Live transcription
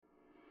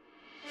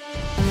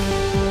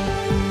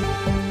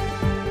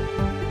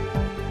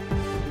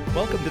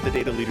Welcome to the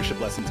Data Leadership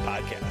Lessons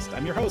Podcast.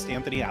 I'm your host,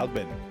 Anthony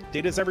Algman.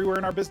 Data is everywhere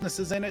in our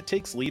businesses, and it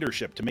takes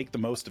leadership to make the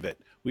most of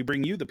it. We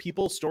bring you the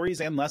people,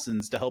 stories, and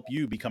lessons to help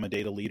you become a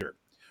data leader.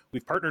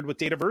 We've partnered with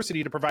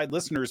Dataversity to provide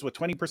listeners with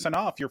 20%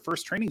 off your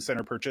first training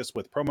center purchase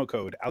with promo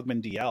code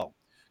ALGMANDL.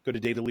 Go to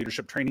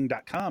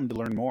dataleadershiptraining.com to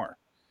learn more.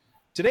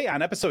 Today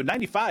on episode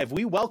 95,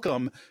 we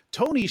welcome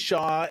Tony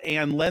Shaw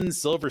and Len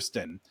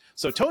Silverstein.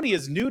 So Tony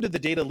is new to the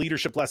Data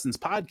Leadership Lessons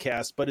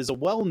podcast, but is a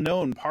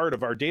well-known part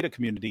of our data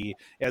community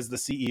as the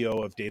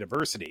CEO of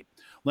Dataversity.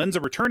 Len's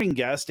a returning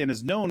guest and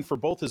is known for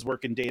both his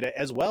work in data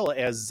as well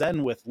as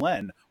Zen with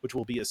Len, which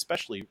will be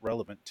especially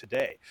relevant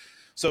today.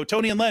 So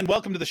Tony and Len,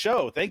 welcome to the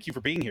show. Thank you for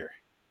being here.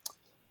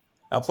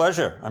 Our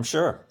pleasure, I'm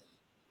sure.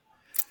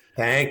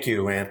 Thank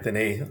you,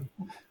 Anthony.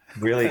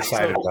 Really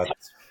excited about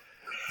this.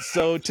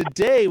 So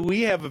today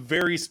we have a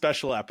very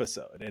special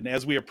episode. And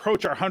as we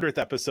approach our 100th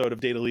episode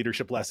of Data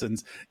Leadership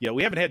Lessons,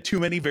 we haven't had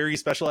too many very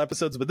special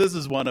episodes, but this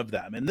is one of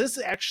them. And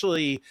this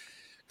actually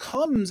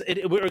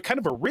it kind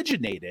of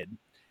originated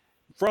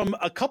from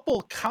a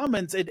couple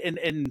comments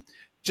and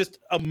just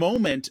a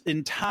moment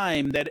in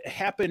time that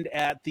happened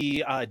at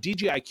the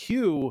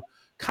DGIQ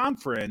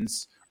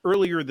conference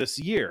earlier this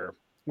year,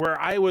 where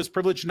I was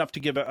privileged enough to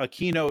give a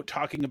keynote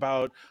talking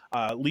about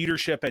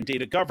leadership and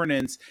data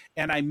governance.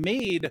 And I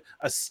made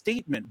a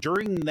statement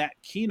during that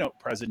keynote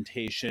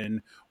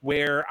presentation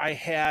where I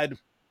had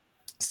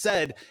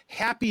said,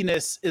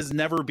 happiness is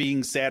never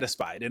being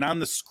satisfied. And on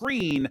the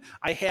screen,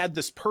 I had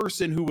this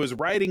person who was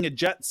riding a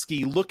jet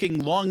ski looking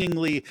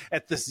longingly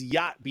at this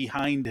yacht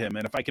behind him.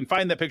 And if I can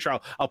find that picture,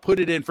 I'll put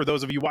it in for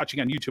those of you watching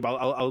on YouTube.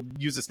 I'll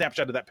use a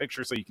snapshot of that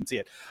picture so you can see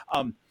it.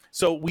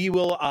 So we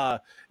will,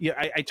 I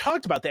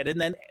talked about that and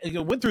then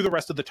went through the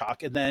rest of the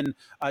talk. And then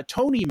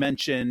Tony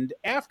mentioned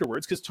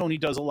afterwards, because Tony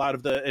does a lot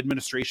of the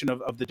administration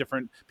of the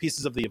different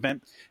pieces of the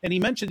event. And he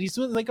mentioned, he's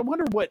like, I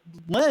wonder what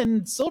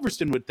Len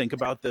Silverstein would think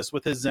about this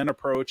with his Zen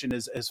approach and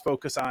his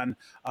focus on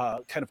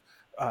kind of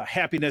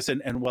happiness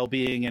and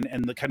well-being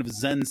and the kind of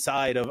Zen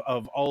side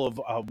of all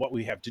of what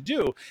we have to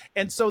do.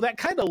 And so that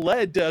kind of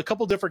led to a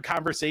couple different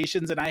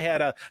conversations. And I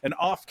had an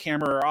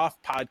off-camera or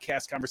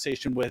off-podcast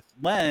conversation with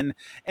Len.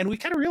 And we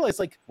kind of realized,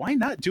 like, why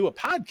not do a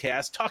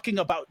podcast talking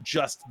about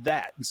just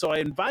that? And so I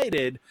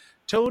invited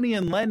Tony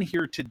and Len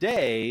here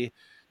today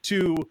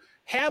to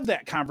have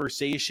that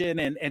conversation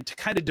and to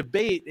kind of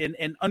debate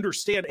and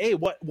understand,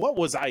 what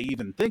was I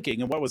even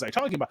thinking and what was I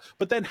talking about?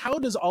 But then how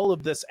does all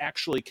of this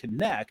actually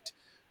connect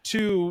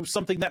to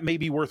something that may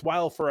be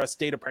worthwhile for us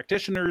data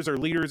practitioners or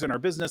leaders in our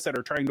business that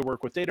are trying to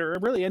work with data, or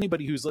really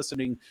anybody who's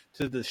listening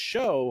to this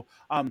show,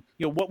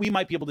 what we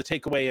might be able to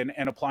take away and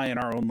apply in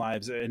our own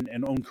lives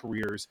and own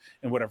careers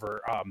and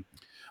whatever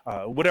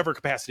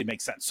capacity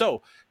makes sense.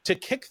 So to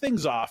kick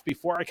things off,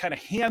 before I kind of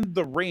hand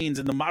the reins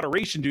and the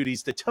moderation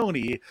duties to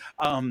Tony,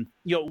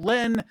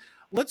 Len,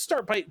 let's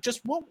start by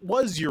just what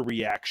was your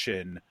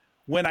reaction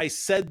when I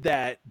said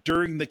that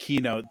during the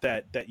keynote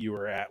that you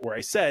were at, where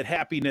I said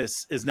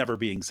happiness is never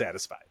being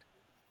satisfied?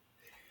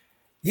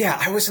 Yeah,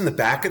 I was in the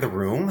back of the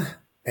room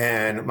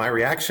and my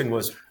reaction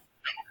was,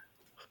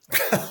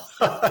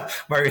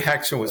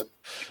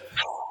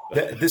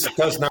 this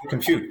does not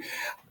compute.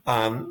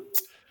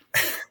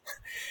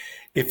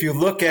 If you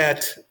look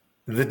at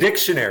the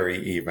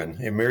dictionary,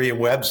 even in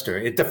Merriam-Webster,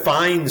 it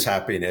defines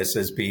happiness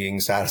as being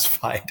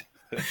satisfied.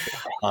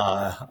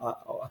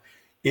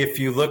 If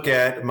you look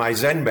at my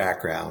Zen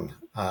background,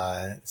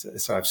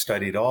 so I've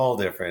studied all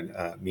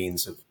different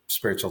means of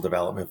spiritual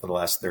development for the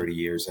last 30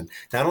 years, and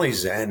not only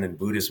Zen and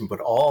Buddhism, but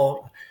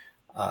all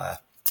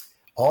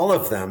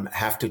of them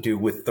have to do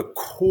with the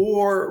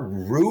core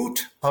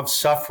root of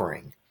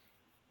suffering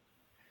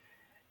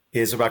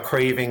is about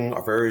craving,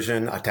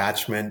 aversion,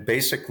 attachment,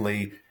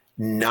 basically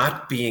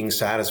not being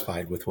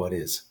satisfied with what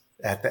is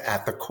at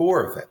the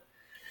core of it.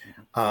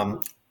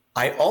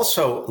 I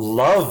also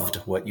loved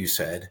what you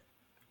said,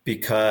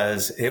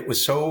 because it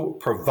was so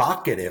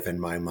provocative in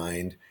my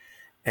mind,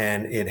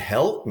 and it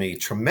helped me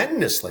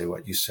tremendously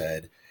what you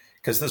said,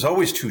 because there's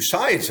always two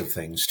sides of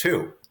things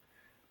too.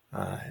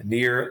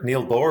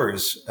 Neil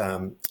Bohr's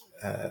a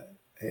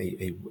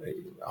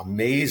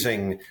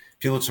amazing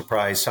Pulitzer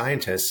Prize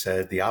scientist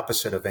said the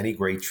opposite of any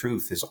great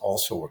truth is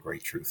also a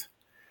great truth.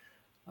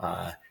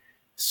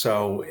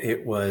 So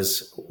it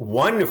was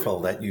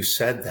wonderful that you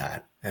said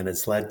that. And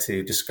it's led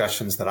to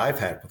discussions that I've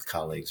had with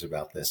colleagues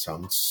about this. So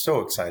I'm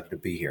so excited to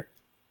be here.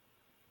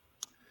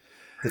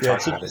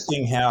 It's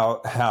interesting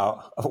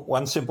how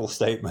one simple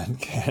statement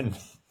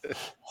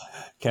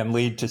can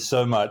lead to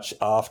so much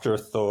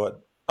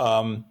afterthought.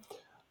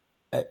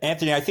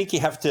 Anthony, I think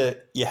you have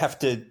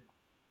to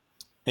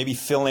maybe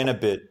fill in a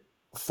bit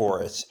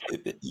for us.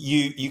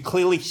 You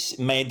clearly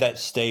made that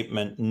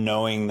statement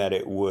knowing that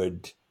it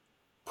would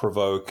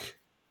provoke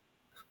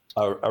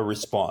a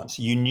response.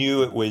 You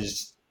knew it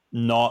was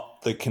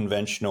not the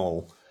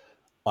conventional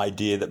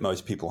idea that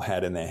most people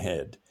had in their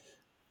head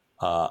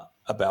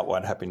about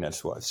what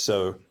happiness was.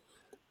 So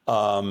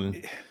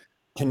can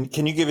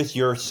you give us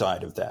your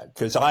side of that?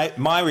 Because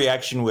my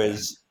reaction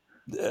was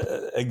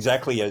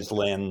exactly as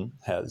Len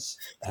has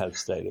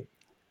stated.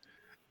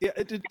 Yeah,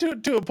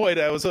 to a point,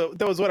 that was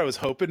what I was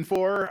hoping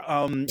for.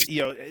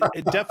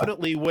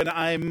 Definitely when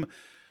I'm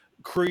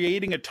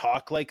creating a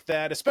talk like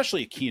that,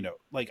 especially a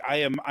keynote, like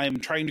I'm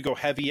trying to go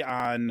heavy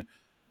on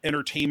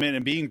entertainment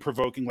and being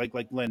provoking, like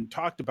Len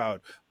talked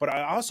about. But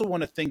I also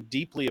want to think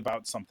deeply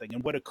about something.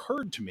 And what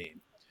occurred to me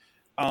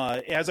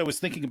as I was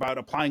thinking about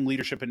applying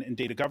leadership and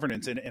data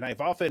governance, and I've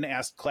often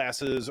asked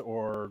classes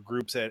or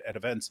groups at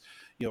events,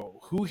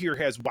 who here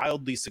has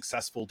wildly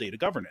successful data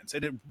governance?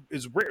 And it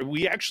is rare.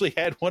 We actually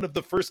had one of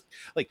the first,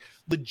 like,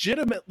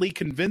 legitimately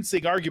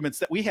convincing arguments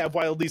that we have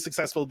wildly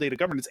successful data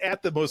governance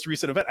at the most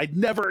recent event. I'd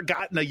never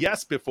gotten a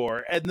yes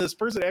before, and this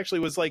person actually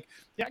was like,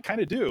 "Yeah, I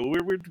kind of do.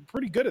 We're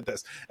pretty good at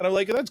this." And I'm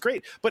like, "That's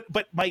great." But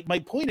my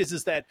point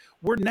is that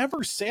we're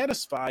never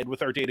satisfied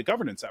with our data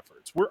governance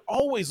efforts. We're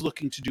always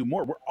looking to do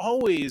more. We're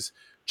always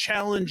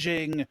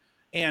challenging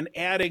and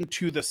adding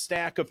to the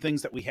stack of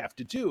things that we have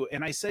to do.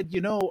 And I said,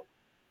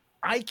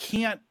 I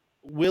can't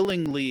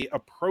willingly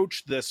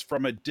approach this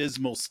from a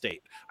dismal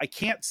state. I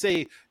can't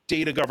say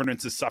data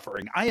governance is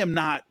suffering. I am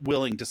not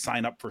willing to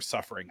sign up for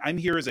suffering. I'm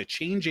here as a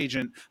change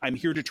agent. I'm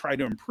here to try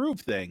to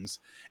improve things.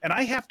 And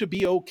I have to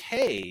be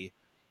okay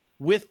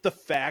with the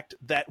fact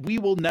that we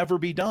will never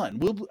be done.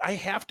 I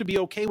have to be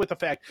okay with the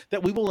fact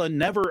that we will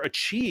never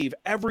achieve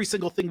every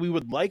single thing we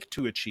would like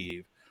to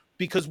achieve,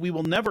 because we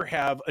will never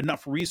have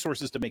enough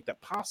resources to make that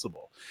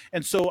possible.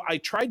 And so I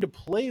tried to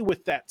play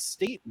with that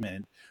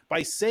statement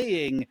by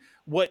saying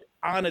what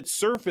on its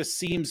surface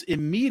seems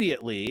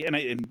immediately,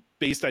 and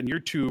based on your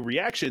two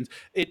reactions,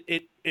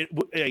 it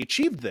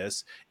achieved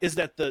this, is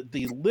that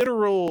the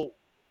literal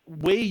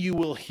way you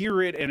will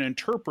hear it and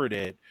interpret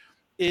it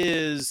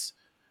is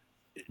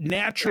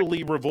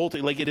naturally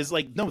revolting. Like, it is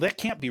like, no, that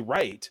can't be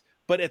right.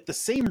 But at the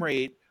same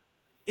rate,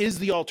 is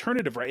the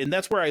alternative right? And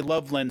that's where I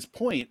love Len's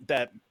point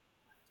that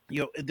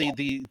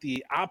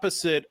the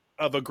opposite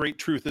of a great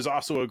truth is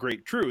also a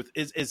great truth.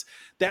 Is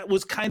that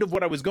was kind of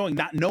what I was going,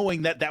 not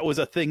knowing that was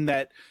a thing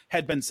that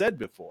had been said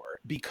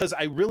before, because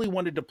I really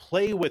wanted to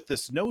play with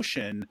this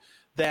notion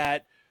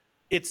that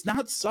it's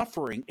not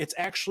suffering. It's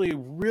actually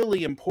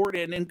really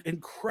important and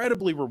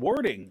incredibly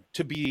rewarding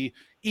to be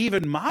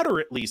even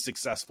moderately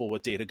successful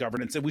with data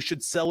governance. And we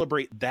should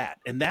celebrate that.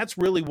 And that's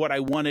really what I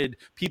wanted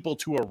people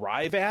to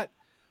arrive at.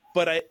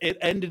 But it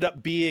ended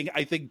up being,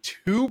 I think,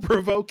 too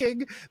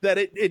provoking that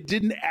it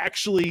didn't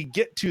actually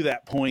get to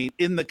that point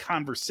in the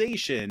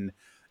conversation.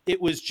 It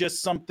was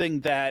just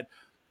something that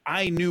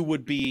I knew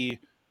would be,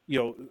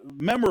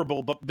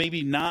 memorable, but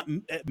maybe not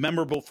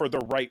memorable for the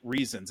right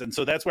reasons. And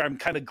so that's why I'm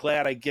kind of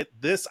glad I get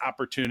this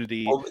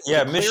opportunity. Well,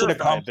 yeah, mission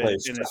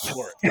accomplished.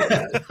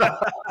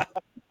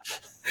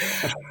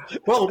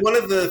 Well, one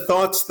of the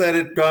thoughts that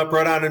it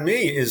brought out in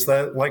me is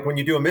that, like, when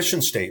you do a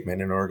mission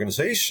statement in an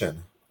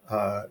organization,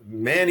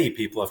 many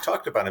people have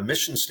talked about a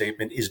mission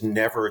statement is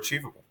never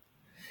achievable.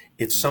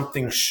 It's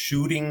something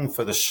shooting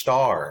for the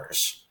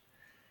stars.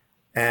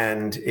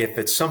 And if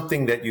it's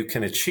something that you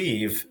can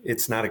achieve,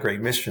 it's not a great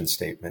mission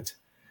statement.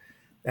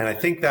 And I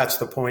think that's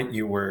the point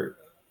you were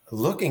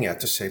looking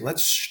at, to say,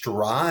 let's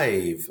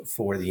strive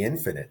for the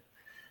infinite.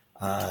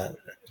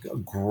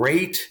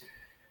 Great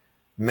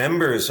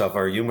members of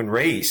our human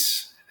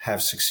race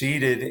have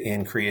succeeded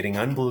in creating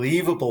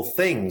unbelievable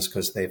things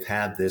because they've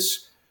had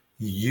this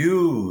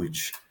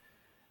huge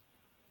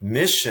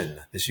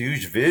mission, this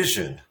huge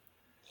vision.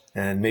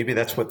 And maybe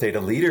that's what data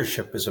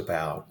leadership is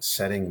about,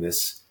 setting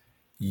this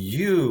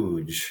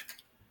huge,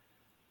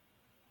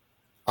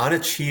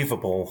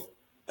 unachievable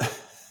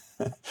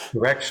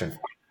direction.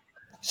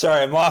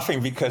 Sorry, I'm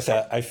laughing because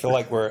I feel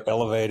like we're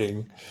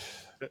elevating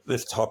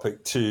this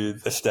topic to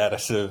the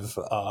status of,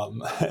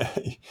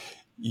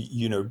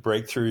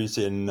 breakthroughs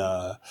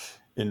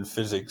in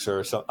physics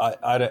or something.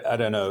 I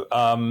don't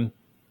know.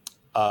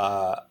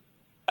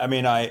 I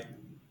mean, I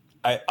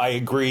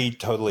agree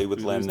totally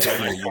with Len that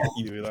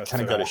you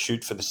kind of got to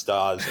shoot for the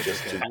stars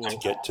just to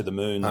get to the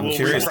moon. I'm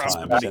curious,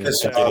 sometimes, and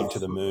getting to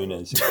the moon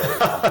is.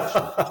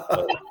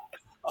 So,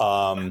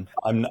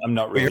 I'm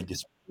not really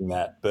disputing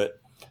that, but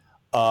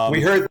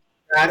we heard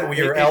that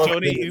we are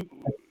elevating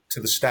to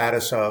the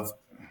status of.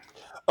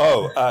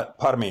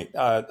 Pardon me.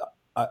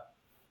 I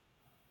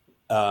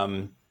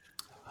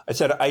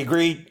said I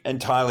agree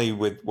entirely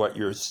with what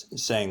you're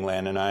saying,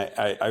 Len, and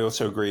I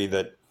also agree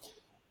that.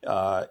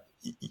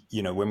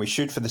 When we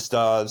shoot for the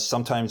stars,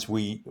 sometimes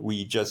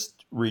we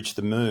just reach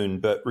the moon,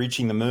 but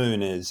reaching the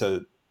moon is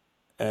an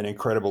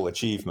incredible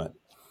achievement.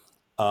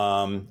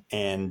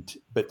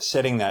 But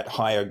setting that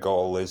higher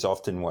goal is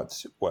often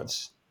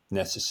what's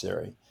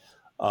necessary.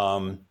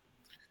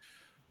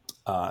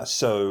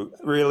 So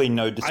really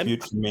no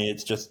dispute for me.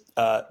 It's just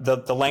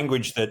the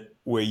language that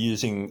we're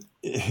using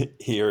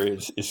here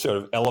is sort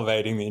of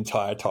elevating the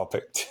entire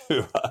topic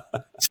to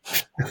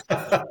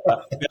a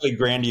fairly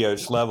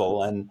grandiose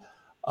level. And,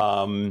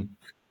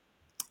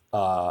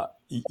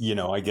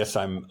 I guess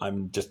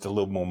I'm just a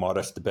little more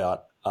modest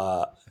about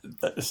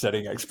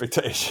setting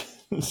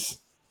expectations.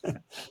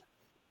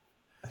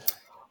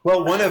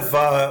 Well, one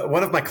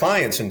of my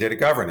clients in data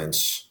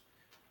governance,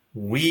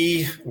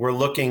 we were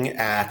looking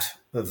at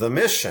the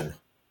mission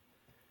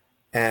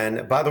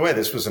And by the way,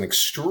 this was an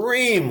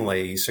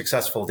extremely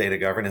successful data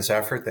governance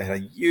effort. They had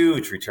a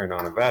huge return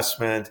on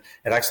investment.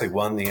 It actually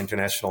won the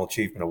International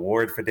Achievement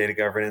Award for data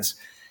governance.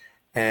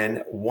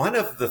 And one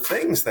of the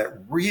things that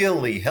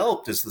really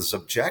helped is this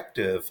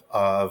objective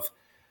of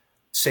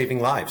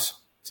saving lives.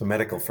 It's a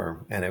medical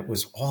firm. And it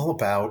was all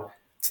about,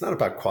 it's not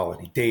about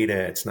quality data.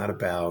 It's not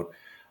about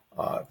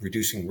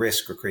reducing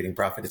risk or creating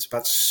profit. It's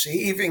about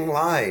saving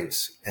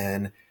lives.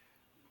 And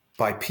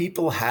by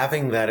people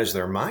having that as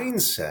their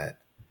mindset,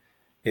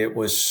 it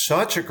was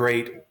such a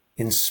great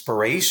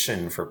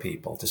inspiration for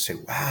people to say,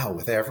 wow,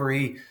 with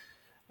every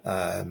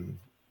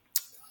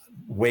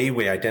way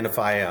we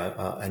identify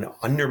an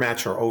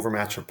undermatch or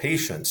overmatch of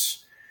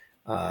patients,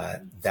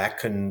 that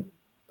can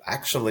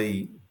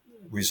actually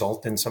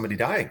result in somebody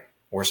dying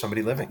or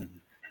somebody living.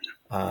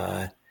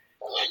 And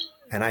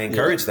I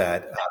encourage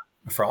that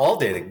for all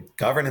data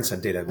governance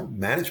and data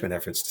management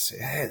efforts to say,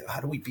 hey,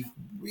 how do we be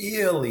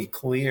really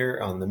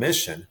clear on the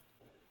mission?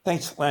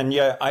 Thanks, Len.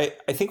 Yeah, I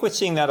think we're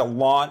seeing that a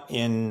lot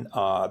in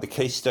the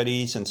case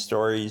studies and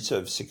stories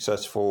of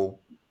successful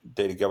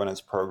data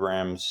governance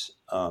programs,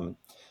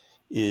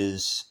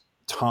 is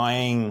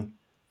tying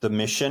the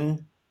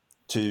mission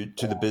to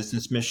the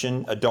business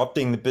mission,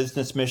 adopting the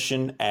business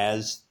mission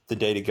as the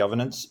data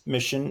governance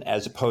mission,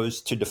 as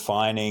opposed to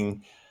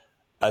defining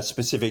a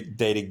specific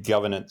data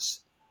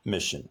governance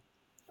mission,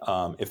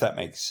 if that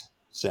makes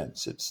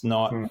sense. It's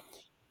not,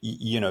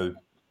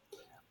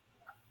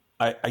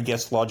 I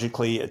guess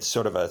logically it's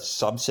sort of a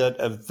subset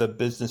of the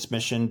business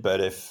mission, but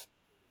if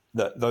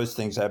those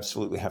things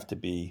absolutely have to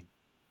be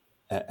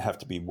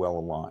well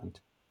aligned,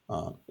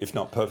 if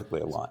not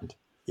perfectly aligned.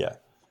 Yeah.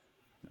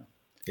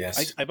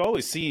 Yes. I've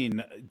always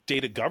seen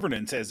data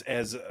governance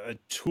as a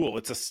tool.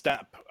 It's a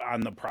step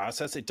on the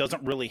process. It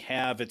doesn't really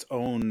have its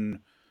own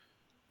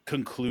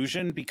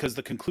conclusion, because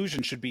the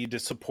conclusion should be to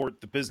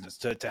support the business,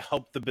 to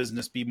help the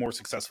business be more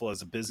successful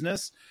as a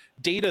business.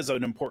 Data is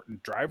an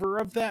important driver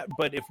of that,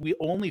 but if we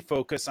only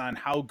focus on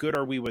how good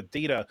are we with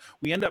data,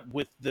 we end up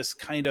with this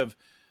kind of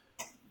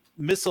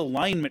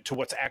misalignment to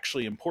what's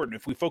actually important.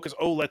 If we focus,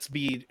 let's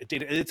be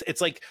data,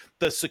 it's like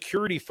the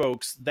security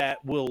folks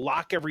that will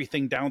lock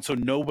everything down so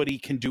nobody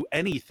can do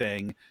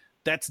anything.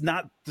 That's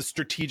not the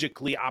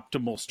strategically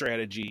optimal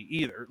strategy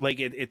either.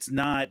 Like it's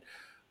not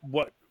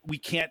what, we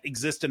can't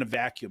exist in a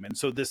vacuum. And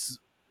so this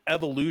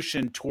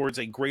evolution towards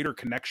a greater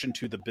connection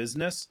to the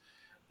business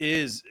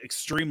is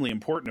extremely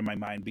important in my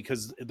mind,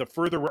 because the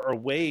further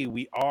away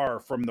we are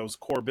from those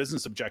core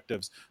business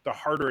objectives, the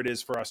harder it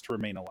is for us to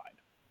remain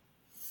aligned.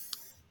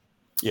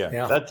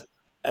 Yeah. That's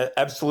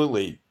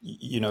absolutely,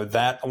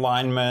 that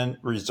alignment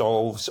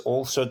resolves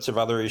all sorts of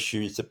other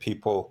issues that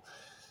people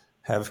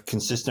have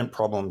consistent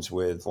problems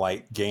with,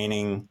 like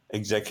gaining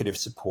executive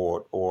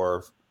support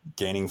or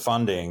gaining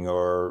funding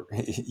or,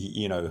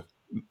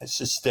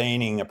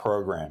 sustaining a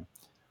program.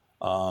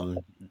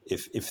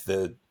 If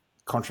the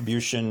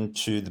contribution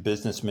to the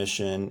business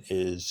mission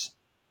is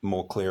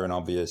more clear and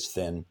obvious,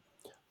 then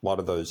a lot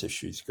of those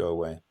issues go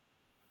away.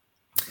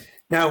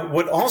 Now,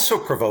 what also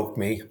provoked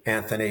me,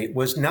 Anthony,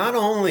 was not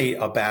only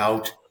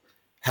about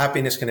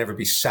happiness can never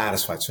be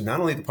satisfied. So not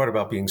only the part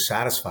about being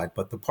satisfied,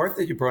 but the part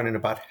that you brought in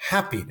about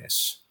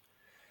happiness.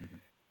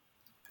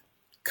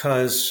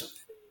 Because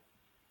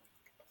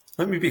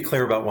let me be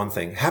clear about one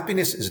thing.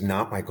 Happiness is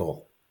not my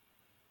goal.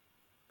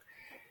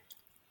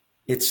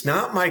 It's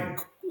not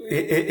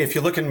if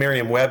you look at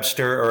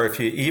Merriam-Webster, or if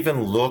you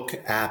even look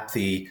at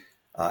the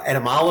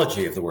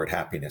etymology of the word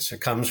happiness, it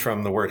comes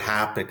from the word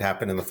hap. It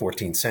happened in the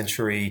 14th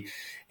century.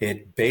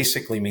 It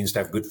basically means to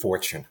have good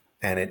fortune,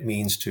 and it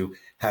means to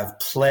have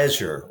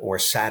pleasure or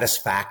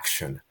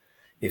satisfaction.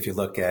 If you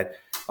look at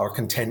our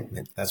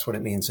contentment, that's what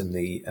it means in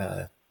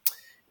the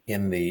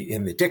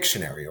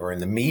dictionary or in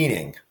the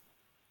meaning.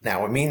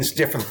 Now, it means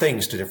different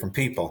things to different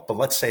people, but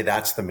let's say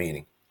that's the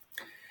meaning.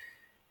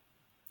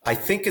 I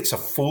think it's a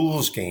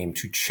fool's game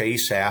to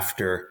chase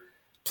after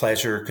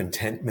pleasure,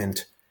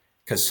 contentment,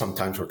 because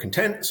sometimes we're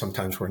content,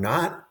 sometimes we're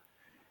not,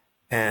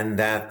 and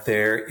that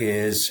there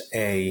is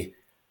a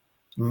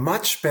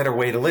much better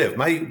way to live.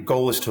 My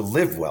goal is to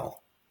live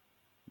well.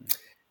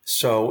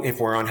 So if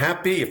we're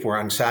unhappy, if we're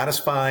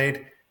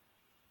unsatisfied,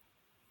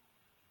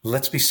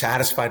 let's be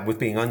satisfied with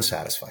being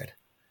unsatisfied.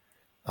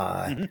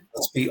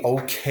 Let's be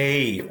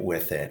okay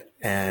with it.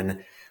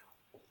 And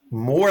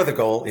more, the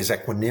goal is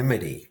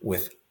equanimity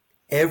with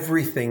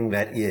everything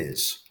that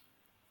is.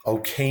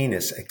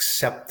 Okayness,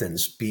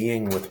 acceptance,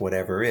 being with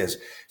whatever is.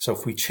 So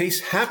if we chase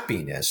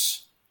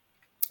happiness,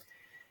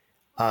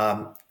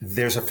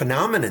 there's a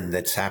phenomenon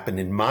that's happened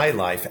in my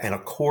life, and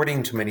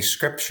according to many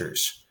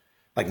scriptures,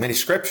 like many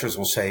scriptures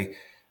will say,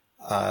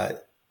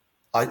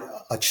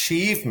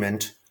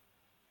 achievement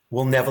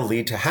will never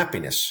lead to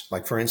happiness.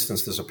 Like, for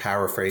instance, there's a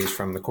paraphrase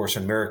from the Course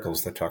in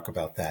Miracles that talk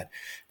about that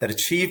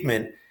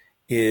achievement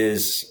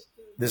is,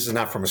 this is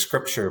not from a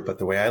scripture, but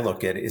the way I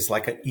look at it is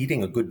like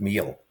eating a good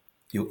meal.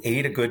 You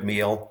ate a good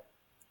meal.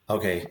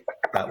 Okay,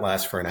 that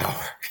lasts for an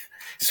hour.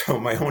 So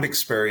my own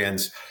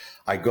experience,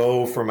 I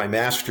go for my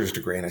master's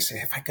degree and I say,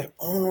 if I could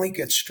only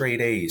get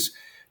straight A's,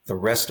 the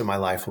rest of my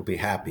life will be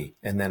happy.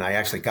 And then I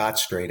actually got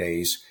straight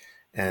A's,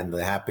 and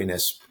the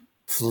happiness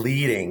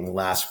fleeting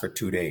lasts for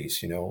 2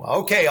 days,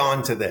 okay,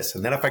 on to this.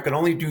 And then if I could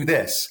only do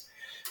this.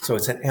 So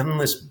it's an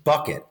endless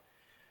bucket.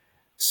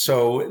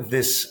 So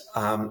this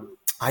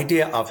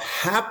idea of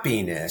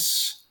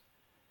happiness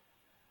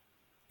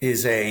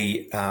is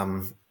a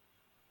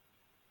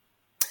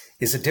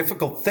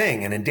difficult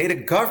thing. And in data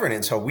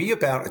governance, are we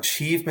about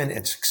achievement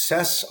and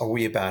success? Are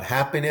we about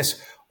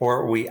happiness?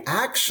 Or are we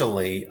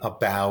actually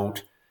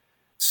about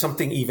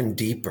something even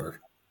deeper?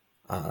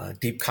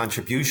 Deep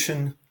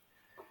contribution,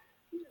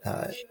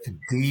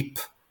 deep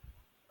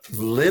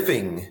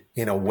living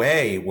in a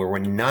way where we're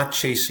not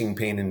chasing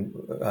pain and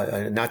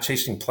not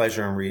chasing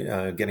pleasure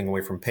and getting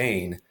away from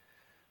pain,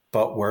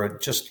 but we're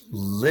just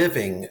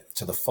living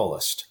to the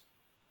fullest.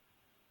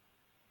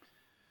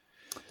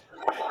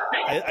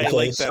 I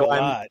like that a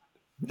lot.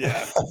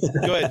 Yeah.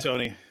 Go ahead,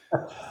 Tony.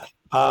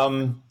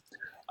 I'm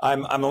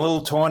a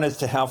little torn as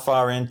to how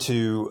far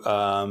into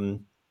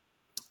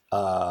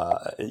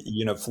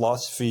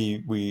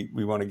philosophy we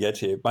want to get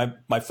here.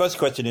 My first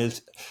question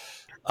is,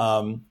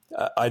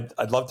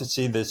 I'd love to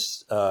see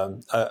this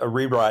a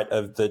rewrite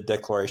of the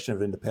Declaration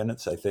of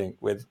Independence. I think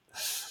with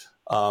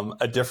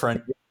a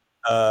different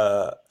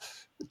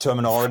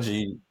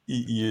terminology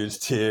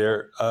used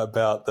here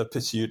about the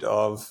pursuit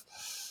of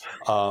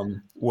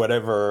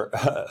whatever.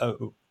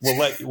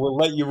 We'll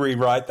let you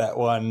rewrite that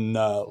one,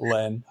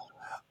 Len.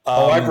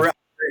 I've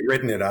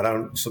written it. I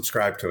don't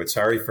subscribe to it.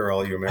 Sorry for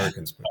all you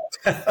Americans.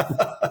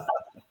 But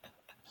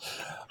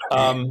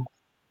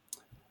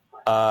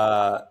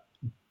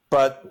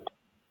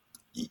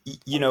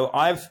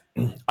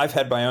I've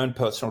had my own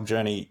personal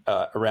journey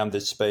around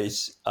this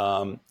space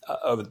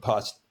over the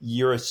past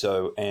year or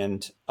so,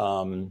 and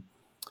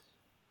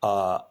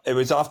it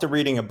was after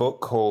reading a book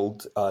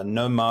called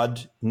 "No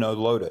Mud, No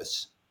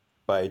Lotus"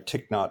 by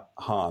Thich Nhat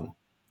Hanh.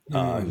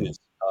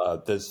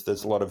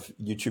 There's a lot of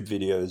YouTube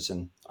videos,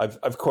 and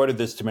I've quoted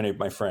this to many of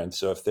my friends.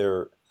 So if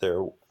they're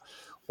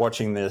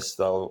watching this,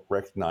 they'll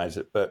recognize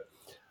it. But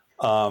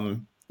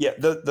the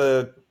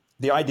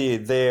idea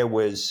there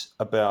was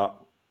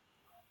about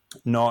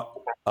not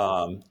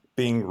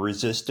being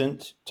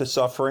resistant to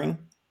suffering,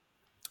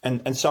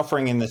 and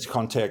suffering in this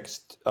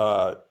context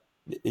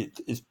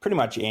it is pretty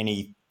much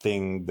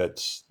anything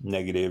that's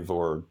negative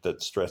or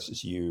that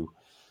stresses you,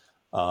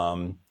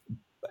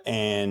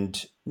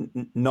 and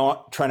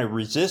not trying to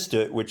resist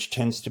it, which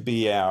tends to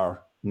be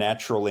our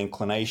natural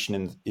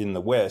inclination in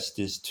the West,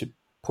 is to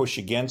push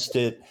against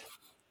it,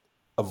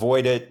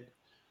 avoid it,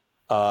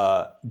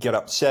 get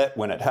upset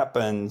when it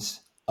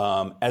happens,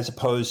 as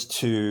opposed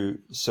to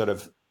sort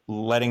of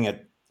letting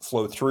it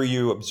flow through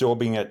you,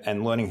 absorbing it,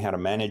 and learning how to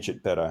manage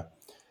it better.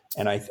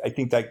 And I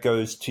think that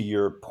goes to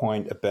your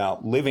point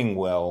about living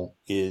well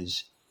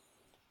is,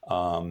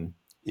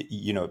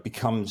 it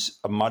becomes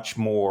a much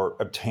more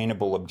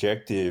obtainable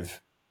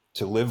objective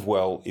to live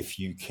well if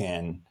you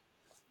can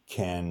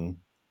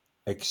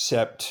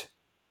accept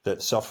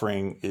that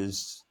suffering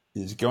is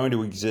going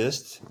to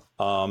exist,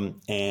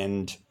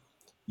 and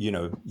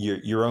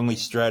your only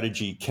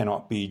strategy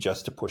cannot be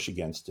just to push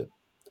against it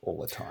all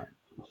the time.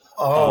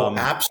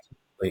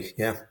 Absolutely.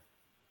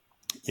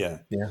 Yeah.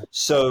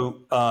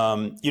 So,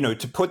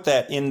 to put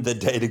that in the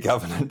data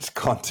governance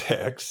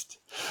context,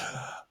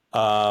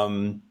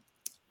 I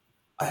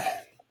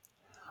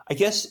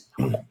guess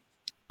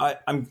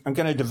I'm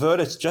going to divert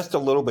us just a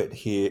little bit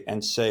here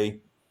and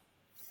say,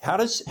 how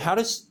does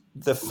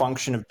the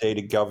function of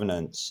data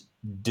governance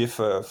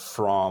differ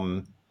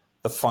from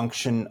the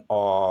function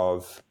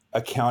of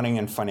accounting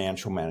and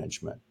financial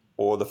management,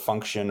 or the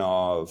function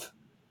of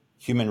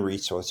human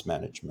resource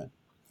management?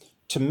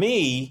 To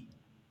me,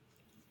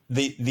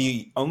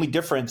 the only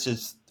difference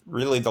is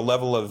really the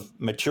level of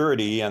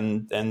maturity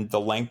and the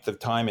length of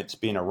time it's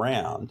been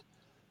around.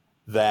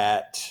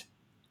 That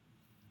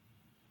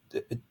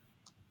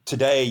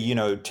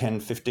today, 10,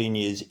 15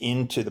 years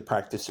into the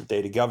practice of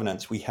data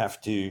governance, we have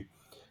to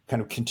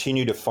kind of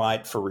continue to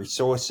fight for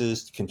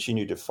resources,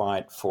 continue to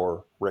fight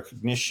for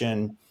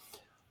recognition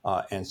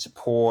and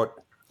support.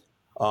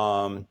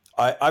 I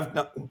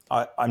have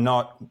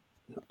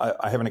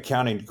an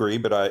accounting degree,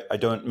 but I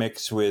don't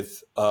mix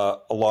with a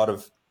lot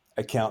of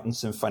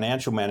accountants and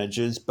financial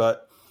managers.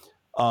 But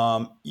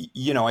I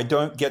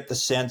don't get the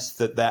sense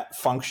that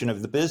function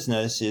of the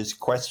business is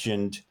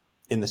questioned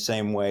in the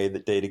same way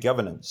that data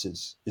governance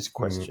is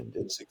questioned.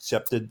 Mm-hmm. It's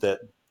accepted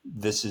that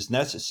this is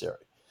necessary.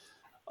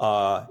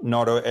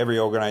 Not every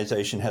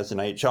organization has an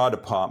HR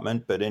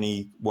department, but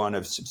any one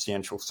of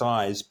substantial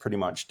size pretty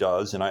much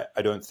does. And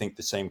I don't think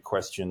the same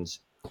questions.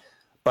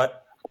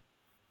 But,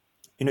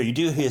 you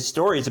do hear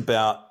stories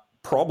about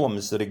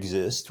problems that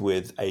exist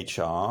with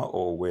HR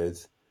or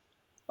with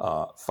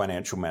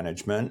financial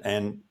management.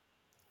 And,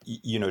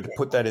 to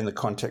put that in the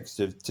context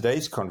of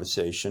today's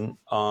conversation,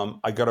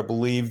 I got to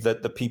believe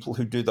that the people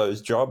who do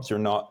those jobs are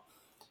not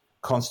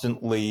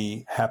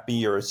constantly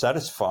happy or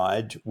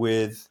satisfied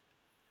with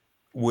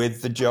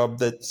the job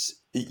that's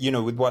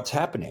with what's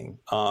happening,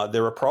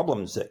 there are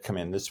problems that come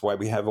in. That's why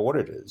we have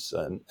auditors,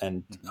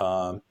 and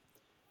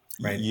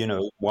Right.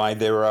 why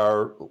there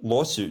are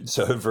lawsuits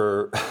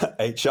over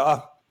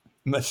HR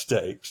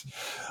mistakes.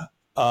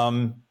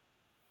 I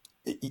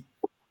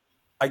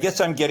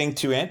guess I'm getting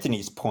to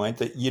Anthony's point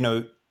that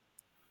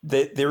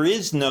there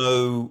is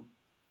no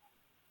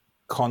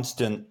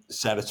constant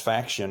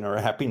satisfaction or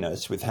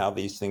happiness with how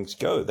these things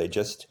go. They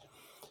just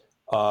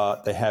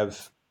they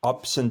have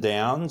ups and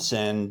downs,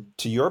 and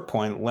to your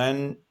point,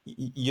 Len,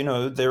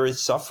 there is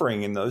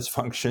suffering in those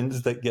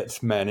functions that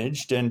gets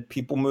managed, and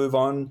people move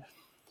on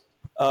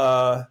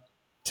to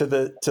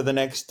the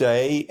next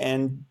day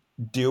and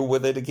deal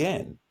with it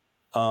again.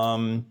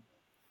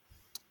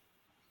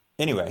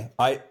 Anyway,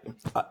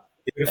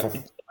 Beautiful.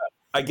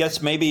 I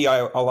guess maybe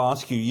I'll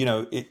ask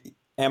you.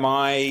 Am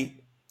I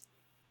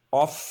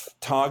off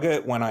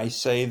target when I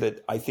say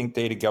that I think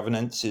data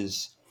governance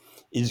is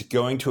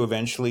going to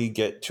eventually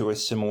get to a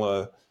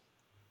similar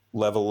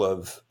level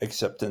of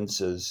acceptance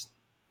as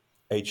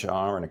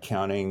HR and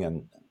accounting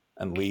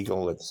and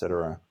legal, et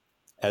cetera,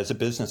 as a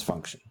business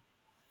function?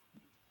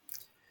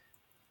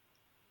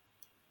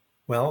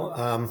 Well,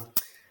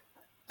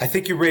 I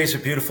think you raise a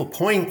beautiful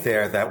point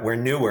there that we're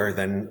newer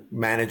than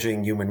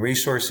managing human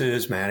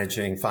resources,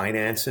 managing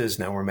finances.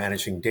 Now we're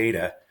managing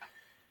data.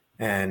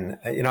 And,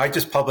 I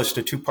just published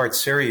a 2-part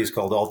series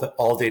called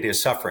All Data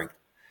is Suffering,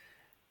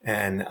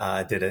 and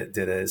did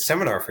a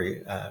seminar for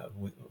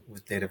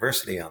with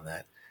Dataversity on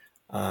that.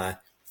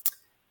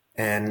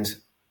 And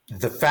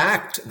the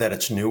fact that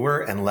it's newer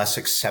and less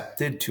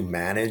accepted to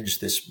manage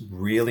this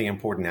really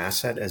important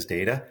asset as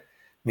data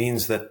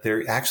means that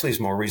there actually is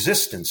more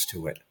resistance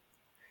to it.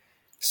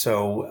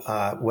 So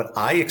what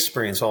I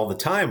experience all the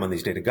time on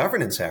these data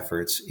governance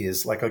efforts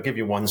is, like, I'll give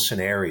you one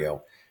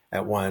scenario.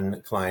 At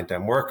one client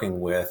I'm working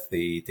with,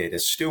 the data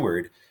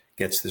steward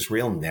gets this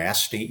real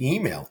nasty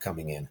email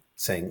coming in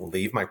saying,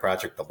 leave my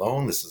project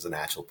alone. This is an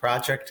actual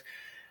project.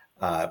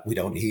 We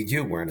don't need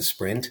you. We're in a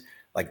sprint.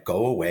 Like,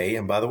 go away.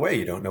 And by the way,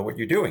 you don't know what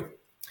you're doing.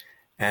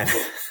 And,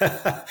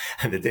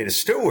 and the data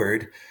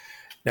steward,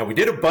 now we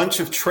did a bunch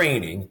of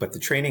training, but the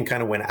training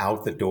kind of went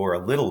out the door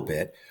a little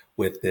bit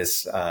with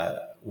this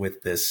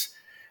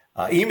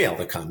email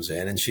that comes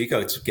in. And she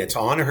gets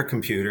on her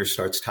computer,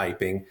 starts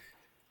typing,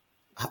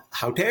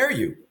 how dare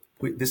you?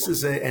 This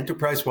is an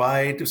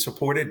enterprise-wide,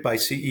 supported by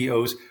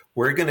CEOs.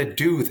 We're going to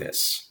do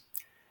this.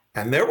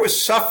 And there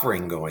was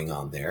suffering going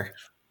on there.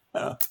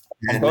 On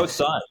both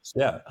sides,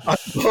 yeah. On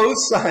both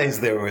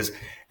sides there was.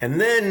 And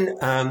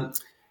then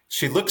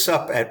she looks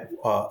up at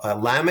a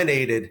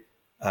laminated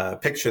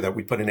picture that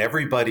we put in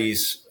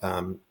everybody's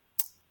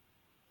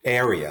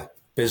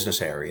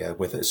business area,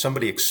 with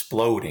somebody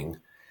exploding,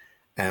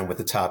 and with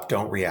the top,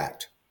 don't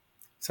react.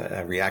 It's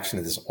a reaction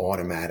to this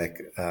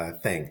automatic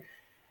thing.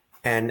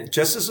 And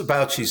just as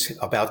she's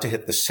about to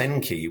hit the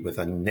send key with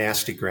a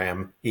nasty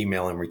gram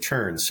email in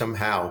return,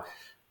 somehow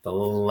the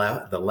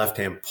left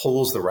hand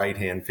pulls the right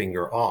hand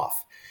finger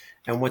off.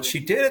 And what she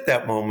did at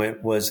that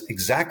moment was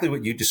exactly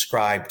what you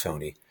described,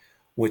 Tony,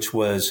 which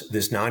was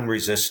this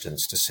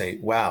non-resistance to say,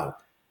 wow,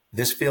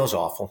 this feels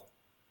awful.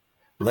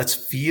 Let's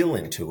feel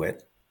into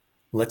it.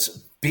 Let's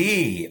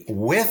be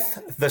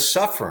with the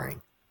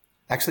suffering.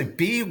 Actually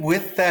be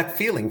with that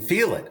feeling,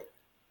 feel it.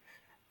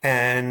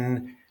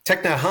 And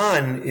Thich Nhat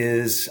Hanh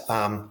is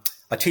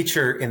a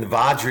teacher in the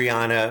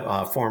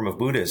Vajrayana form of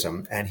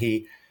Buddhism, and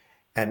he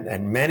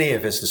and many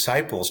of his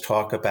disciples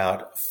talk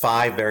about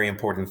 5 very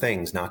important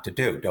things not to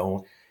do.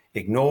 Don't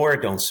ignore,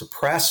 don't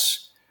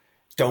suppress,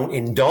 don't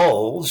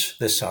indulge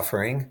the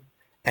suffering,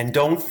 and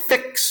don't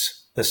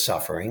fix the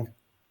suffering.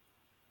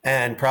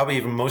 And probably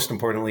even most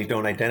importantly,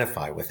 don't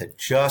identify with it.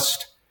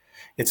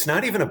 It's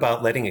not even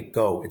about letting it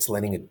go, it's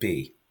letting it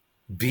be.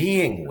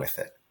 Being with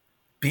it.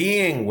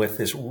 Being with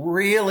this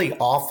really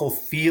awful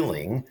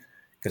feeling,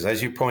 because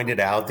as you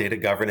pointed out, data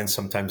governance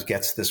sometimes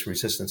gets this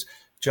resistance.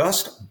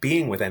 Just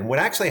being with it. And what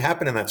actually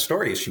happened in that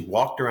story is she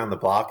walked around the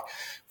block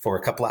for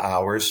a couple of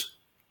hours,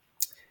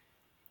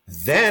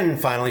 then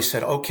finally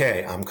said,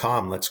 okay, I'm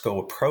calm. Let's go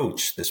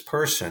approach this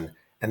person.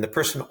 And the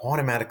person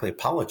automatically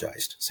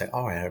apologized, said,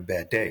 oh, I had a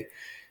bad day.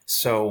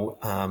 So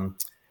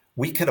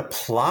we could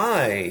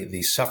apply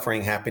these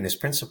suffering happiness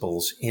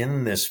principles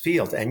in this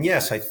field. And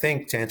yes, I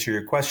think, to answer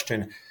your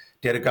question,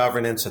 data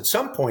governance at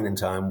some point in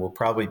time will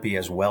probably be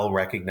as well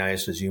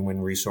recognized as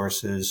human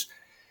resources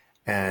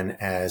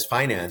and as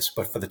finance.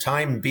 But for the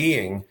time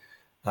being,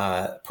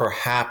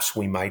 perhaps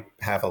we might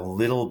have a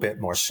little bit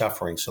more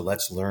suffering. So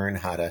let's learn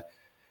how to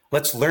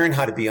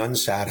be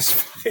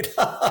unsatisfied.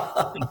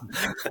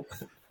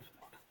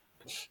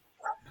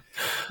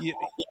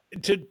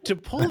 To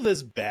pull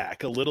this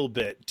back a little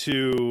bit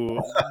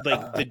to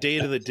like the day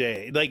to the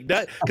day, like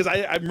that, because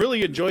I'm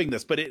really enjoying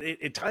this, but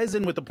it ties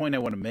in with the point I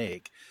want to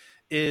make.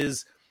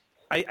 Is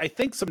I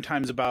think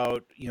sometimes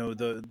about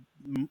the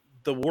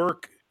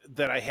work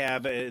that I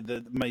have,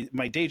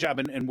 my day job,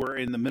 and we're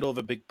in the middle of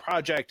a big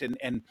project,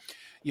 and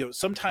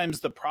sometimes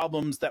the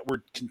problems that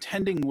we're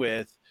contending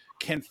with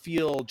can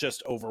feel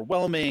just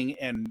overwhelming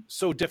and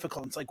so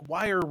difficult. It's like,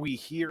 why are we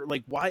here?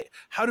 Like,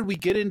 how did we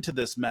get into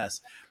this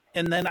mess?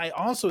 And then I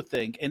also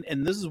think,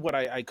 and this is what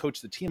I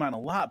coach the team on a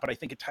lot, but I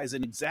think it ties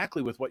in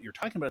exactly with what you're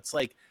talking about. It's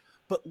like,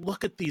 but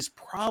look at these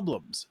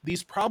problems.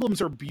 These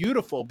problems are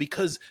beautiful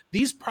because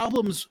these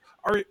problems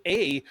are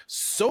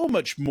so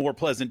much more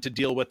pleasant to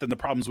deal with than the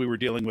problems we were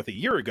dealing with a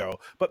year ago.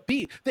 But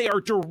B, they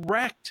are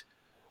direct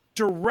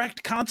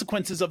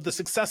consequences of the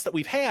success that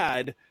we've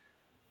had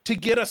to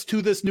get us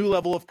to this new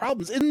level of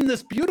problems. Isn't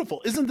this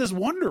beautiful? Isn't this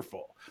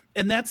wonderful?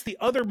 And that's the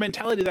other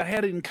mentality that I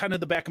had in kind of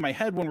the back of my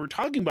head when we're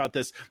talking about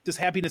this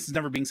happiness is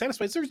never being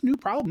satisfied. There's new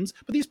problems,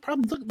 but these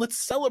problems, look, let's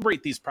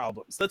celebrate these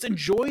problems. Let's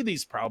enjoy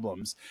these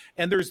problems.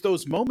 And there's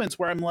those moments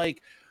where I'm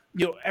like,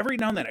 every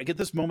now and then I get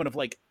this moment of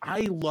like,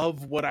 I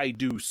love what I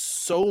do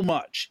so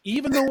much,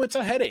 even though it's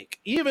a headache,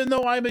 even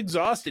though I'm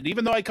exhausted,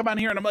 even though I come on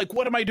here and I'm like,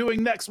 what am I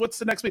doing next? What's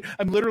the next meeting?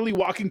 I'm literally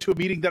walking to a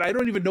meeting that I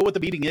don't even know what the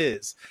meeting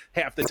is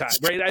half the time,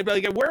 right? I'm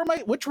like, where am I?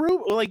 Which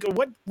room? Like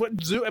what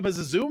Zoom? Am I a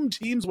Zoom,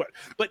 Teams? What?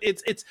 But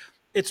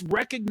it's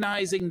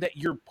recognizing that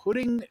you're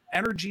putting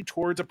energy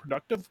towards a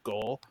productive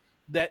goal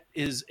that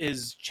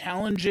is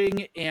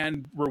challenging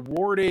and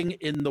rewarding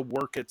in the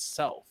work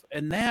itself.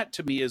 And that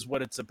to me is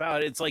what it's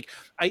about. It's like,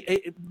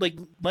 like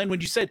Len,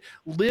 when you said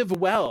live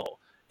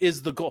well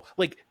is the goal,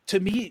 like to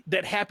me,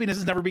 that happiness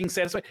is never being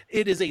satisfied.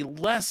 It is a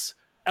less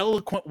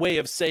eloquent way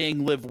of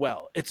saying live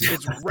well.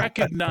 It's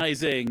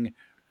recognizing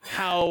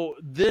how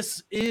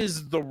this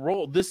is the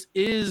role, this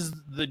is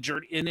the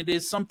journey, and it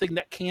is something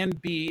that can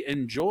be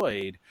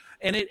enjoyed.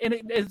 And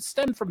it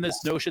stemmed from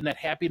this notion that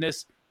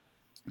happiness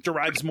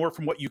derives more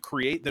from what you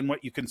create than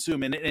what you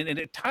consume, and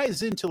it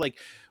ties into like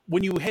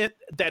when you hit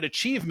that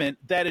achievement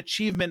and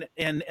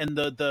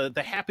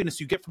the happiness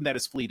you get from that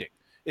is fleeting.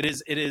 It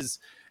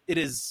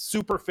is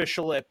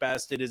superficial at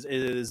best. It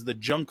is the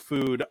junk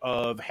food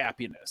of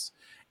happiness.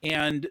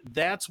 And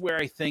that's where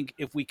I think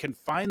if we can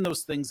find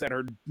those things that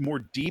are more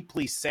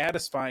deeply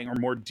satisfying or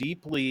more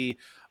deeply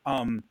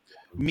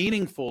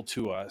meaningful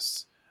to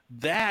us,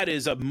 that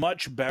is a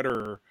much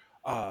better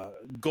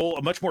goal,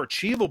 a much more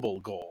achievable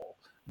goal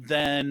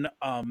than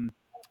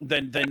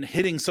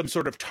hitting some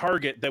sort of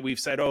target that we've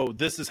said, oh,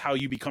 this is how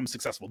you become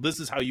successful. This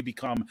is how you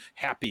become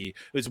happy.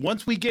 Is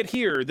once we get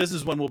here, this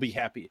is when we'll be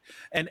happy.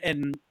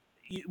 And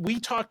we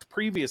talked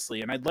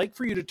previously, and I'd like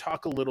for you to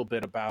talk a little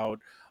bit about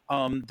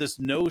this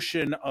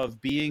notion of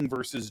being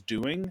versus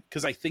doing,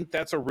 because I think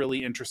that's a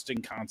really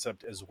interesting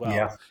concept as well.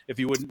 Yeah. If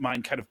you wouldn't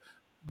mind kind of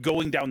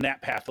going down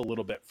that path a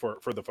little bit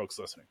for the folks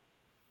listening.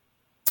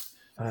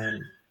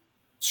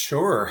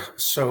 Sure.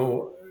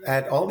 So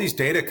at all these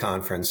data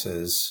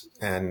conferences,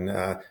 and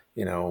I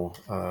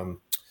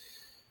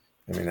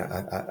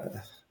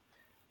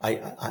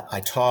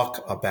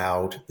talk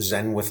about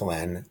Zen with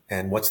Len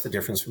and what's the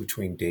difference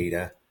between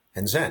data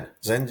and Zen.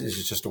 Zen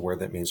is just a word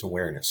that means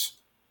awareness.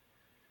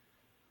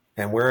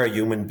 And we're a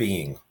human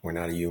being. We're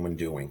not a human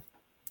doing.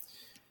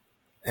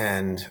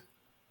 And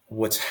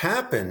what's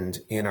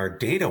happened in our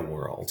data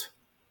world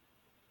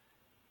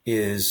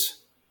is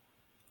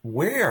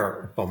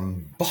we're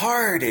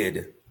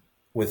bombarded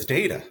with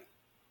data.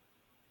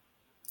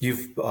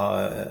 You've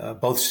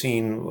both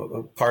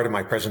seen part of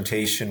my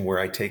presentation where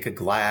I take a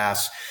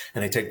glass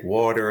and I take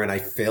water and I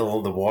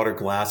fill the water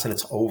glass and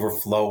it's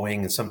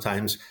overflowing. And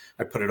sometimes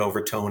I put it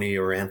over Tony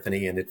or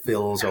Anthony and it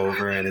fills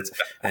over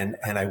and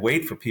I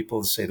wait for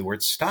people to say the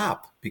word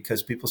stop,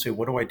 because people say,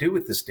 what do I do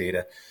with this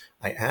data?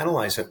 I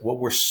analyze it. What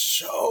we're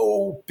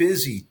so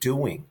busy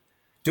doing.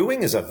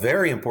 Doing is a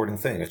very important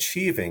thing.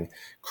 Achieving,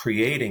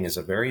 creating is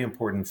a very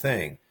important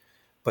thing.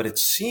 But it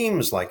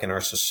seems like in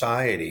our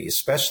society,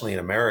 especially in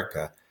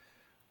America,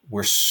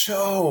 we're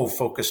so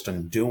focused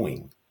on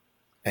doing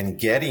and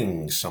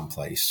getting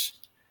someplace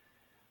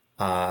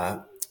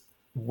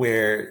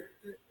where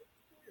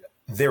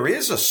there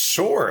is a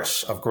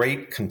source of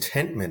great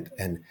contentment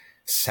and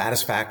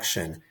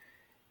satisfaction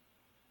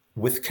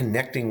with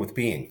connecting with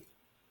being.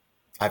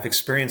 I've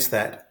experienced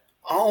that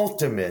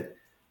ultimate,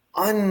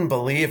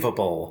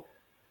 unbelievable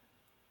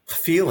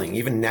feeling,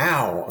 even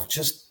now, of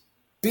just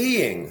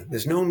being.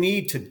 There's no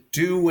need to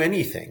do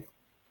anything,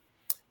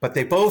 but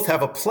they both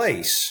have a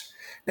place.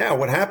 Now,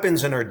 what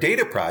happens in our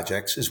data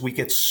projects is we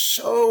get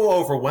so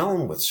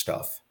overwhelmed with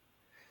stuff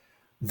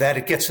that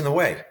it gets in the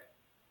way.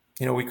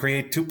 We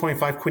create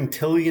 2.5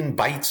 quintillion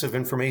bytes of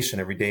information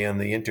every day on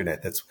the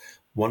internet. That's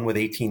one with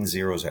 18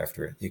 zeros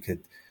after it. You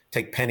could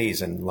take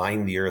pennies and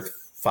line the earth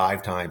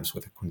 5 times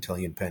with a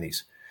quintillion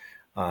pennies.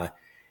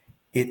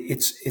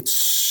 It's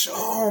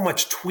so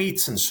much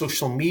tweets and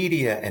social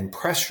media and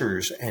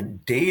pressures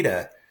and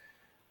data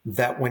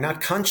that we're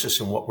not conscious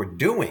in what we're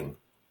doing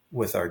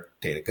with our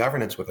data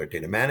governance, with our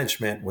data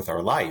management, with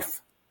our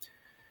life,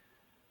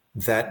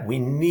 that we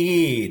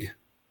need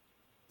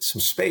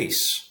some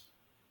space.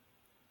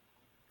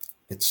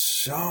 It's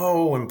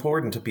so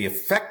important to be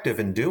effective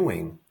in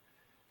doing,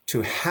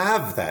 to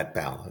have that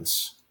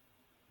balance.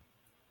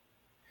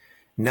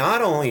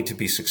 Not only to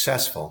be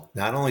successful,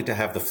 not only to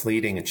have the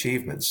fleeting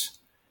achievements,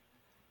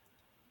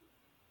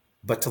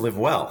 but to live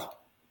well.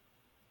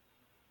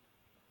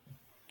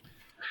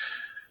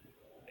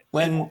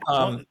 When,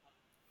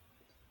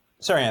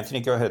 sorry, Anthony,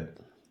 go ahead.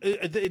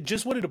 I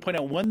just wanted to point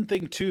out one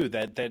thing too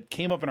that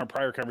came up in our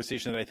prior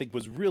conversation that I think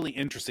was really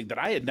interesting that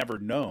I had never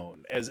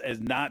known as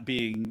not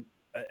being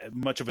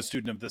much of a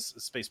student of this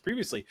space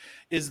previously,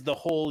 is the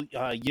whole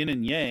yin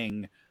and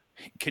yang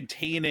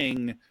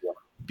containing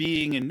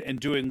being and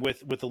doing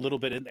with a little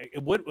bit. And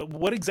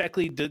what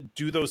exactly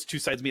do those two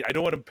sides mean? I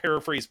don't want to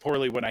paraphrase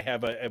poorly when I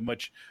have a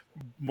much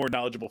more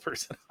knowledgeable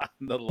person on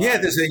the line. Yeah,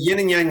 there's a yin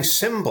and yang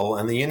symbol,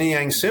 and the yin and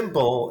yang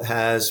symbol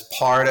has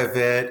part of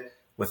it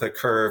with a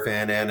curve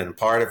in it, and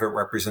part of it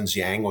represents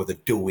yang, or the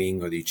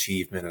doing, or the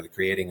achievement, or the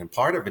creating, and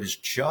part of it is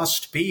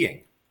just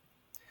being.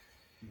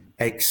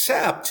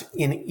 Except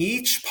in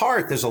each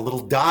part, there's a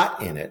little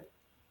dot in it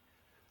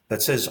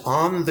that says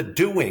on the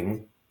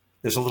doing,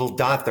 there's a little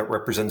dot that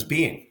represents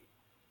being.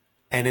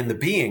 And in the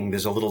being,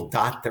 there's a little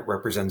dot that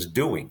represents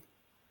doing.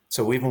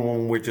 So even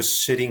when we're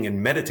just sitting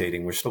and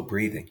meditating, we're still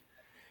breathing.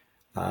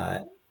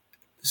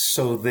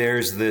 So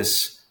there's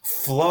this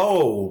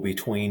flow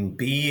between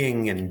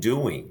being and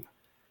doing.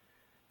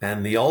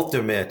 And the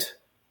ultimate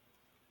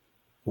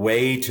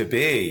way to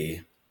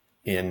be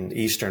in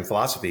Eastern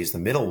philosophy is the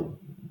middle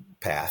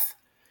path,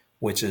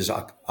 which is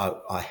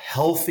a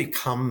healthy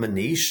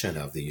combination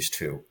of these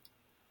two.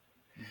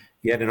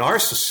 Yet in our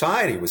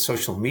society with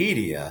social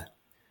media,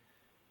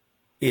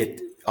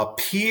 it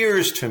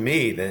appears to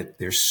me that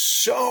there's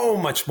so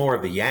much more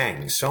of the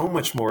yang, so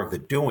much more of the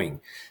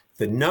doing.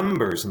 The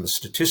numbers and the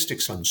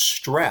statistics on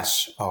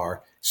stress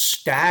are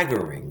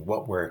staggering,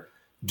 what we're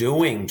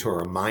doing to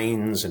our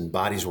minds and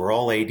bodies. We're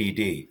all ADD.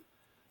 They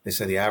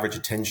say the average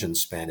attention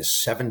span is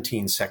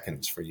 17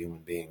 seconds for human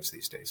beings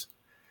these days.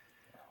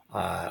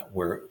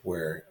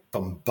 We're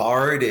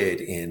bombarded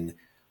in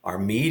our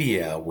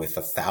media with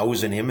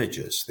 1,000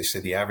 images. They say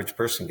the average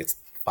person gets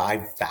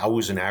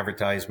 5,000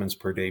 advertisements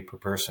per day per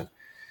person.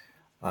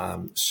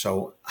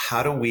 So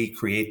how do we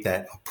create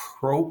that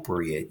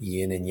appropriate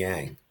yin and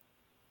yang?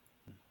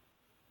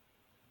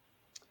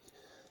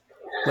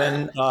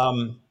 When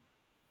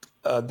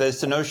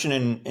there's the notion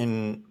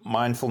in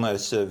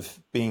mindfulness of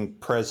being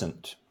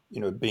present,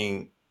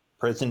 being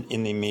present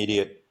in the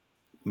immediate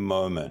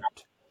moment.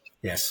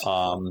 Yes.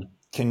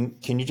 Can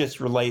you just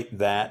relate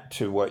that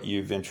to what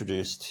you've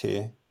introduced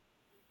here?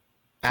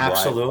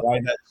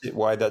 Absolutely.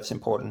 Why that's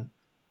important?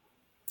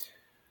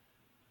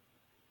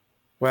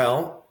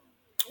 Well,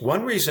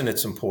 one reason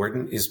it's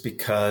important is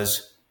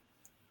because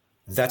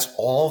that's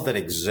all that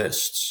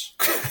exists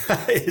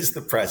is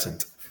the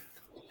present.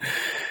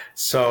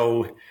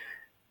 So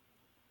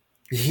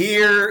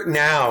here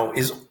now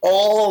is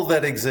all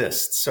that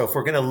exists. So if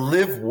we're going to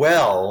live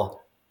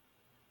well,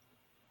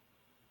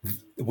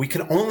 we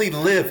can only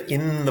live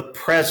in the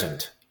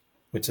present,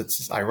 which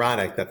it's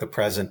ironic that the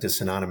present is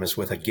synonymous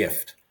with a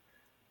gift.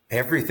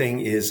 Everything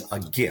is a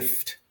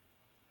gift.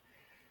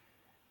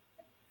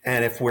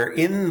 And if we're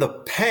in the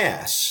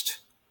past,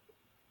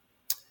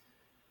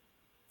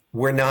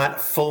 we're not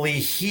fully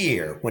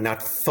here. We're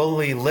not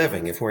fully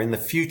living. If we're in the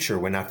future,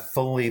 we're not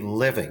fully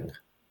living.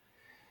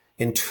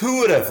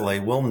 Intuitively,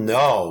 we'll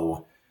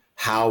know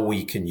how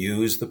we can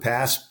use the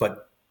past,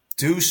 but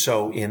do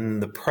so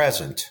in the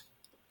present.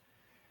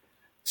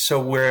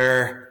 So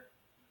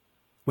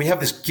we have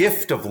this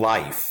gift of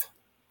life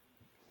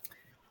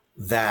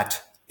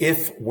that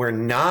if we're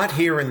not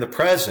here in the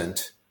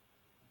present,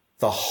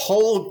 the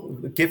whole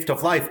gift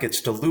of life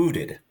gets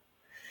diluted.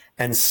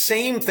 And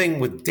same thing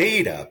with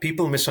data.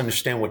 People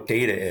misunderstand what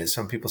data is.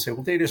 Some people say,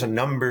 well, data is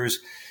numbers,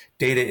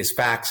 data is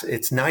facts.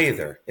 It's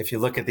neither. If you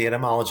look at the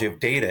etymology of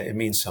data, it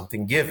means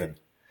something given.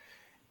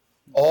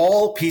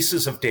 All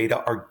pieces of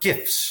data are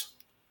gifts.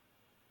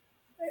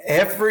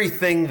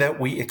 Everything that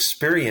we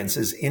experience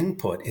is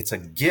input. It's a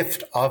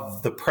gift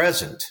of the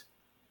present.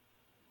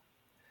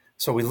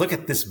 So we look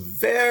at this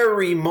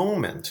very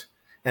moment,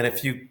 and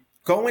if you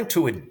go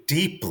into it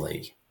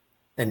deeply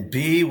and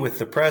be with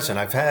the present,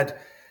 I've had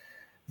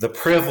the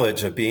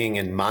privilege of being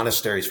in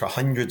monasteries for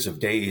hundreds of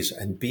days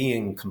and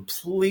being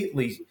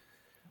completely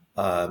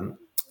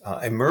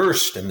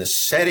immersed in the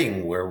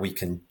setting where we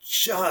can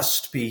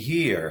just be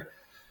here.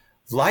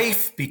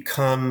 Life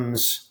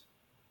becomes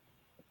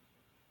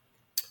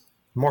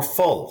more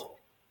full.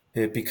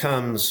 It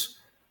becomes,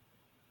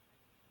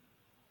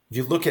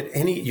 you look at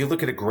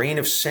a grain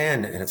of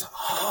sand and it's,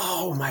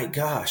 oh my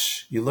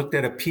gosh, you looked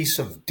at a piece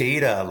of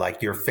data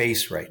like your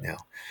face right now,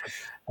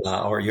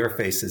 or your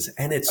faces,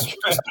 and it's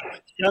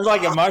sounds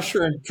like a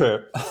mushroom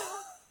trip.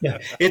 Yeah,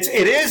 it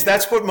is.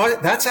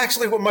 That's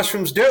actually what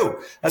mushrooms do.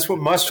 That's what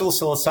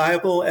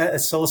psilocybin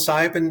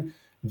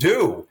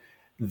do.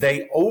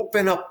 They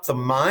open up the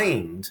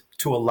mind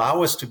to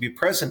allow us to be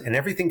present, and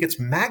everything gets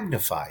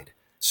magnified.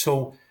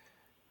 So,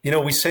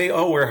 we say,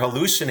 oh, we're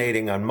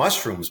hallucinating on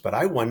mushrooms, but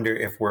I wonder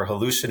if we're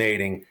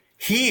hallucinating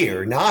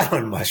here, not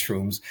on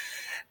mushrooms,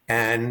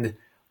 and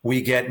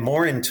we get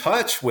more in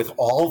touch with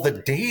all the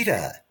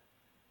data.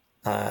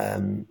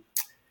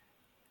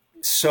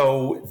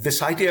 So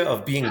this idea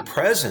of being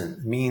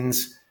present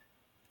means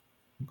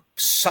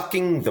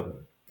sucking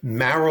the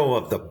marrow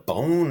of the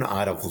bone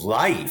out of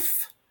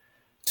life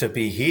to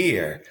be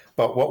here.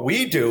 But what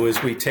we do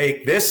is we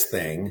take this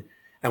thing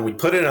and we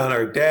put it on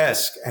our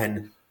desk,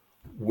 and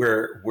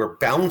we're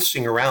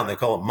bouncing around. They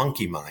call it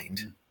monkey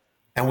mind.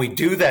 And we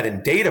do that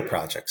in data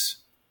projects.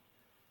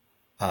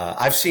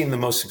 I've seen the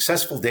most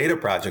successful data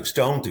projects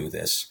don't do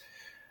this,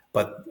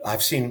 but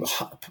I've seen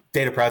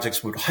data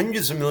projects with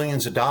hundreds of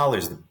millions of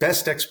dollars, the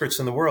best experts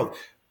in the world,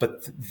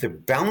 but they're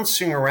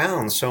bouncing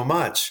around so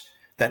much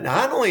that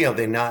not only are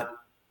they not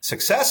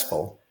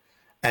successful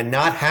and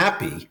not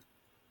happy,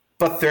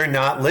 but they're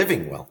not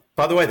living well.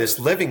 By the way, this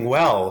living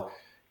well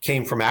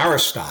came from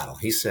Aristotle.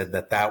 He said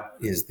that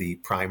is the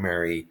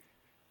primary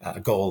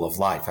goal of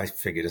life. I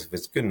figured if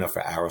it's good enough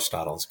for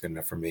Aristotle, it's good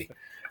enough for me.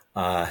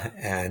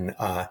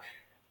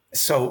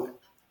 So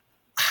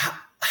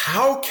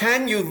how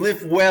can you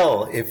live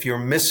well if you're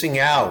missing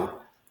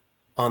out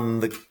on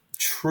the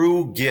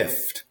true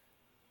gift?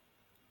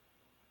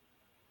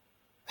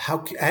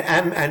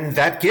 And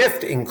that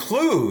gift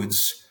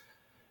includes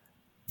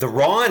the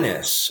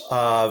rawness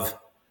of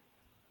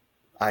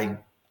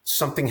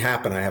something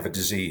happened. I have a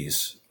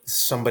disease.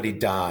 Somebody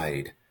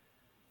died.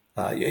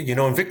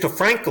 In Viktor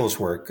Frankl's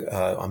work,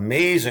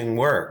 amazing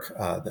work,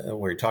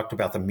 where he talked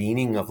about the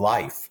meaning of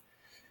life.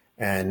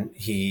 And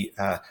he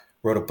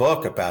wrote a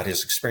book about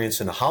his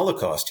experience in the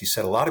Holocaust. He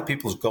said a lot of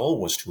people's goal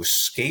was to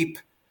escape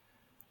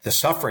the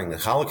suffering, the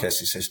Holocaust.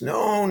 He says,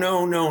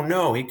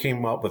 no. He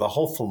came up with a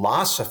whole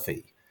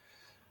philosophy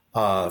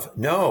of,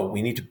 no,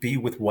 we need to be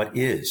with what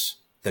is.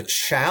 The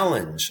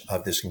challenge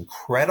of this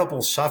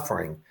incredible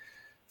suffering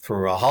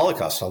through a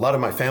Holocaust. A lot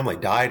of my family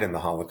died in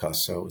the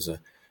Holocaust, so it was a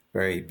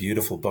very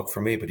beautiful book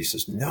for me. But he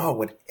says, no,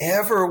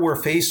 whatever we're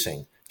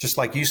facing, just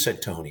like you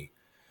said, Tony,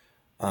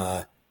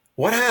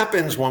 what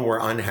happens when we're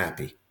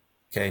unhappy?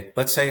 Okay,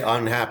 let's say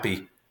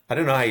unhappy. I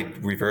don't know how you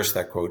reverse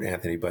that quote,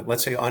 Anthony, but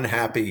let's say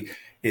unhappy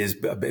is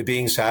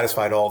being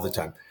satisfied all the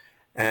time.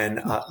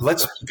 And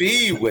let's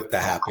be with the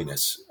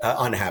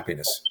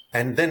unhappiness.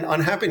 And then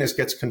unhappiness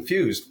gets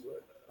confused.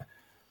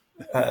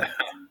 I'm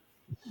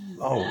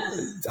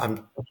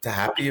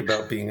happy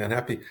about being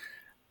unhappy.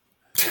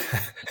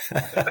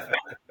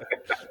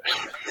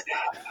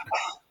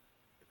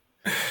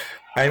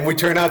 And we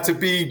turn out to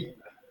be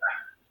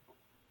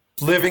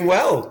living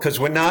well because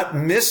we're not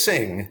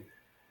missing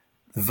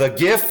the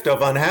gift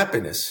of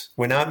unhappiness.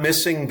 We're not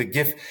missing the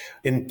gift.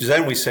 In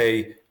Zen, we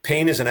say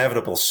pain is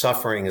inevitable,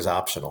 suffering is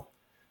optional.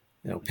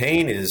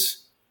 Pain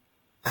is,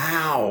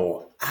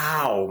 ow,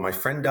 my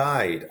friend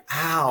died.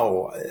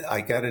 Ow,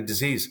 I got a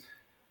disease.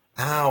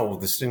 Ow,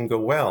 this didn't go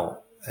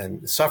well.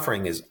 And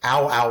suffering is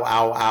ow,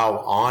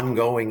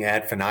 ongoing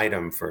ad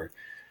infinitum for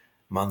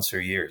months or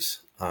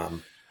years.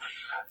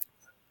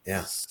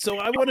 Yeah. So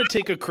I want to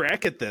take a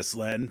crack at this,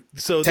 Len.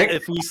 So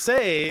if we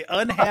say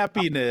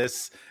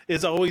unhappiness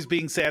is always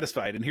being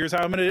satisfied, and here's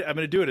how I'm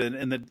gonna do it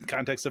in the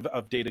context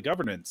of data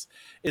governance,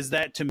 is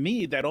that to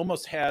me that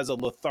almost has a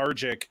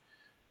lethargic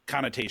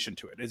connotation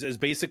to it. Is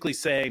basically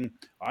saying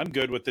I'm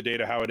good with the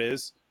data how it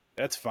is.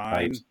 That's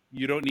fine. Right.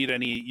 You don't need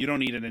any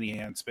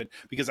enhancement,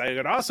 because I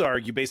could also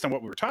argue, based on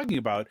what we were talking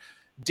about,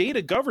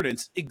 data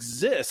governance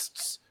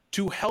exists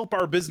to help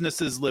our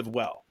businesses live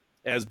well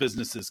as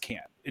businesses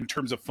can, in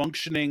terms of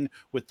functioning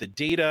with the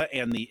data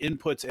and the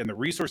inputs and the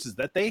resources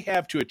that they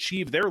have to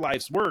achieve their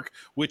life's work,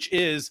 which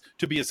is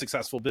to be a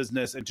successful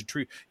business and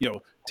to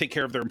take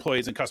care of their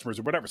employees and customers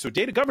or whatever. So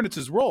data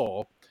governance's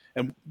role,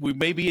 and we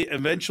may be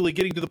eventually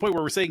getting to the point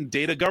where we're saying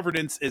data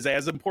governance is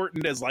as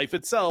important as life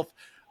itself.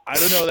 I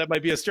don't know, that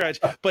might be a stretch,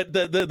 but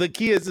the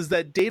key is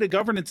that data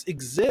governance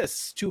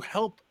exists to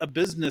help a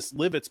business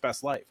live its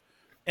best life.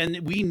 And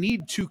we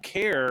need to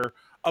care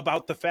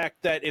about the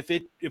fact that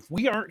if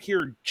we aren't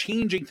here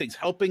changing things,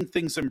 helping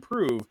things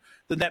improve,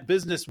 then that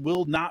business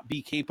will not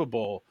be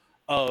capable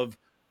of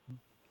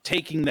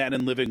taking that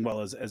and living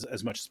well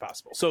as much as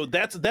possible. So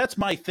that's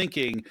my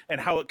thinking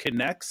and how it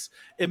connects.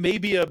 It may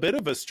be a bit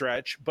of a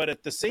stretch, but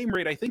at the same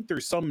rate, I think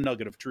there's some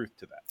nugget of truth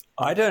to that.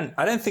 I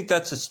don't think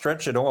that's a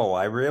stretch at all.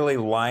 I really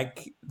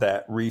like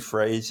that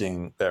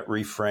rephrasing, that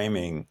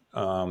reframing.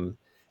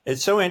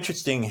 It's so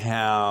interesting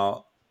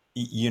how,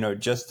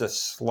 just a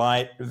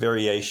slight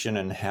variation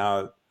and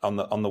how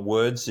on the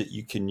words that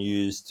you can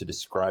use to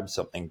describe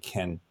something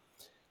can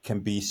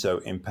be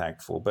so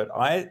impactful. But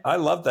I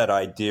love that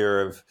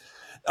idea of,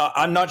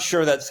 I'm not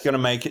sure that's going to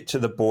make it to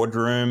the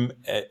boardroom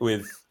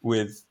with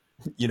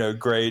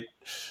great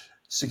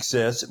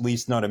success, at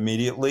least not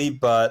immediately.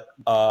 But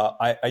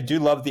I do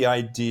love the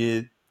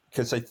idea,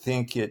 because I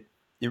think it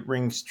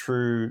rings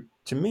true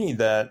to me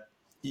that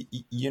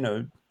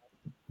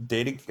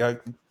data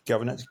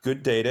governance,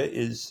 good data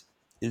is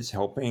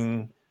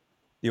helping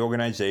the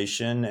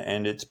organization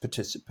and its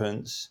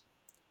participants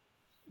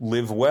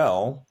live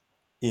well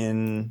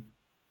in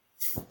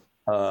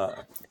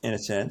a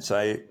sense.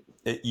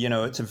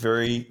 It's a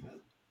very,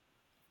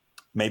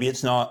 maybe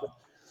it's not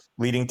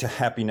leading to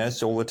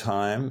happiness all the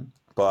time,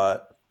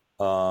 but,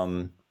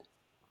 in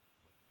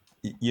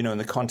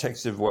the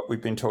context of what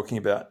we've been talking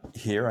about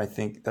here, I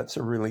think that's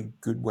a really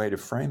good way to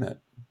frame it.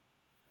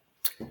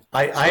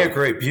 I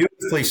agree.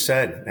 Beautifully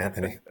said,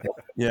 Anthony.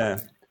 Yeah.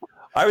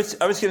 I was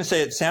going to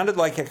say it sounded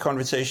like a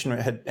conversation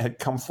had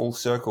come full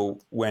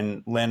circle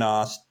when Len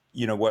asked,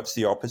 what's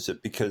the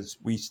opposite? Because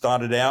we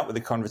started out with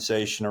a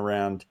conversation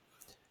around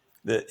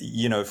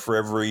for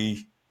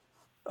every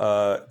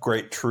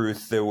great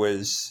truth there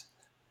was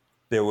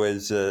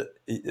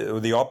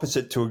the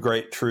opposite to a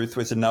great truth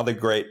was another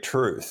great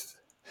truth.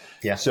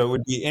 Yeah. So it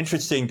would be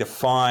interesting to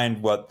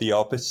find what the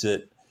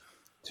opposite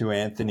to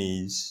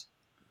Anthony's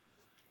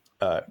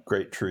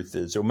great truth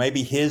is, or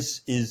maybe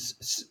his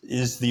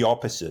is the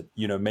opposite.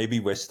 Maybe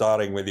we're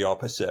starting with the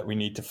opposite. We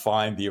need to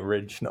find the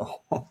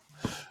original.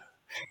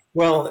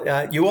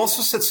 Well, you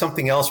also said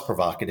something else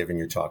provocative in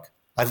your talk.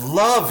 I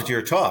loved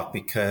your talk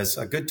because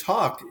a good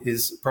talk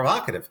is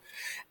provocative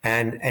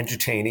and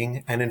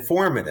entertaining and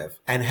informative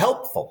and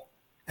helpful.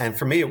 And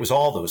for me, it was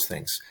all those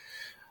things.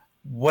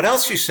 What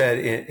else you said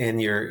in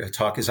your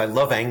talk is I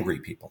love angry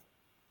people.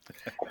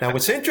 Now,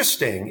 what's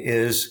interesting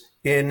is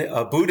in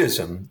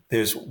Buddhism,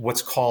 there's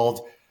what's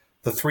called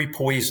the three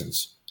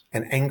poisons,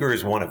 and anger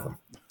is one of them.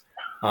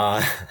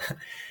 I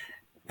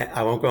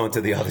won't go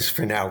into the others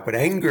for now, but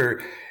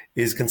anger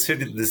is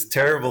considered this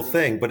terrible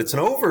thing, but it's an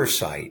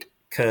oversight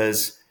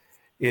because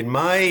in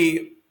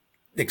my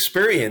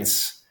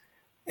experience,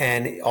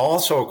 and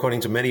also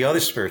according to many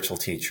other spiritual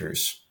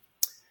teachers,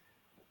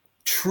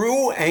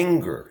 true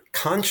anger,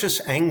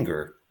 conscious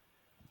anger,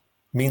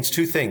 means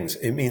two things.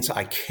 It means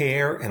I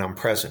care and I'm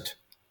present.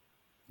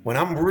 When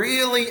I'm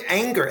really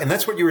angry, and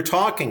that's what you were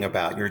talking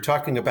about. You were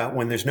talking about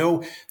when there's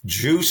no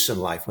juice in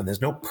life, when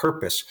there's no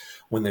purpose,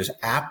 when there's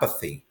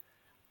apathy,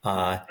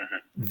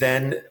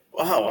 then,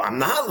 I'm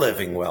not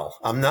living well.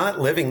 I'm not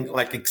living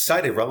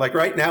excited. Like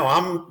right now,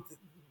 I'm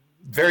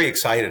very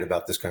excited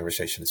about this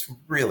conversation. It's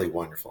really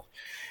wonderful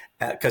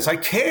because I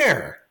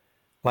care.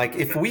 Like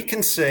if we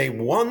can say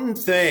one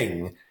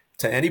thing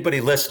to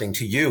anybody listening,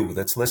 to you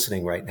that's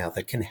listening right now,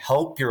 that can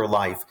help your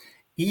life,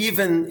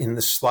 even in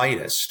the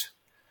slightest,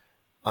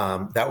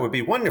 that would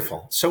be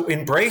wonderful. So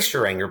embrace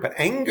your anger, but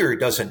anger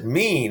doesn't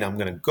mean I'm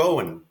going to go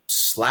and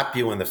slap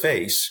you in the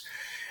face.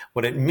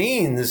 What it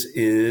means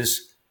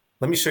is,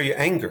 let me show you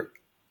anger.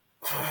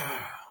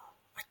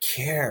 I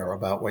care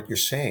about what you're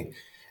saying.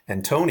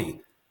 And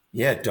Tony,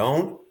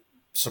 don't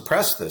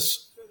suppress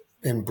this.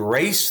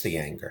 Embrace the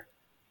anger.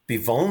 Be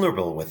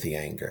vulnerable with the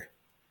anger.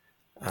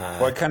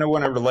 Well, I kind of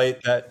want to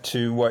relate that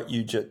to what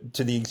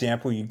to the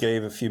example you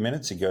gave a few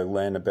minutes ago,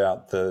 Len,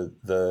 about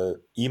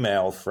the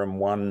email from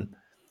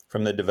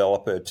the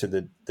developer to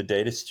the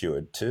data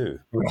steward too.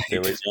 Right.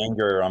 There was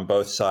anger on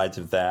both sides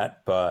of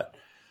that, but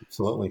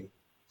absolutely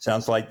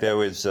sounds like there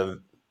was a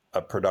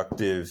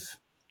productive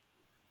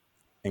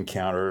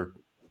encounter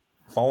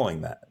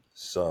following that.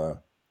 So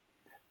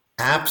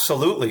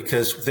absolutely,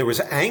 because there was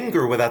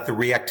anger without the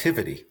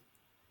reactivity.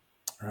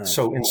 Right.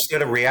 So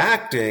instead of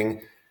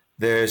reacting,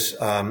 there's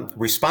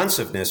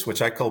responsiveness,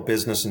 which I call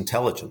business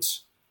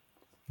intelligence,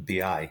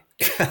 BI.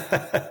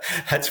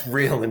 That's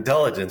real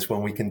intelligence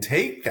when we can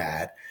take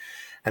that.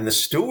 And the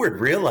steward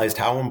realized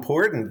how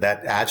important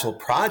that agile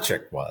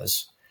project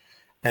was.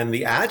 And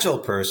the agile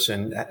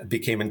person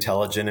became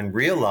intelligent and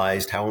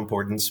realized how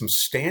important some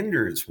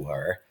standards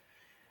were.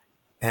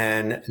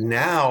 And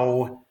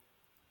now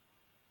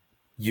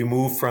you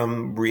move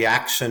from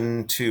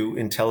reaction to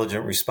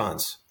intelligent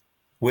response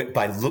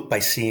by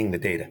seeing the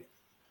data.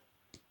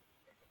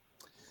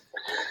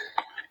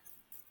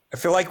 I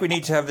feel like we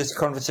need to have this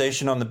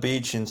conversation on the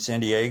beach in San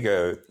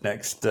Diego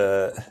next.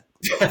 Yes.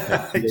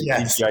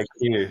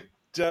 DGIQ.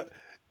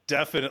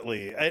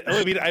 Definitely.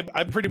 I mean,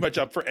 I'm pretty much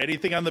up for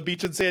anything on the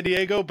beach in San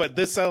Diego, but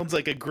this sounds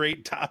like a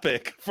great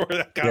topic for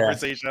that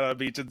conversation on a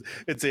beach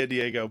in San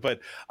Diego.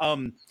 But,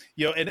 and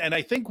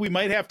I think we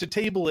might have to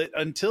table it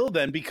until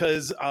then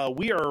because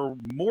we are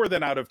more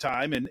than out of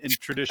time in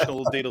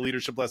traditional data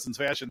leadership lessons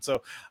fashion.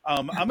 So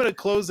I'm going to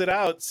close it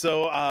out.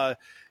 So,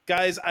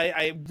 guys,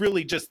 I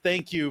really just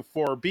thank you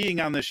for being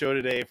on the show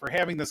today, for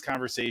having this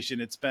conversation.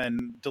 It's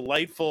been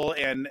delightful,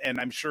 and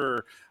I'm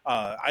sure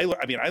I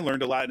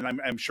learned a lot,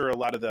 and I'm sure a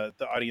lot of the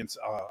audience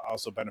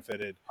also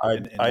benefited. I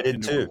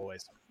did too.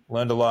 Ways.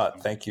 Learned a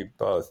lot. Thank you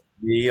both.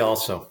 Me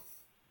also.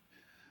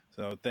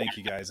 So thank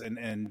you guys.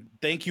 And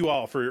thank you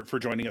all for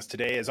joining us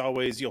today. As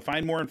always, you'll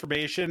find more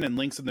information and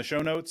links in the show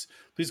notes.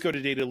 Please go to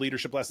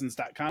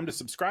dataleadershiplessons.com to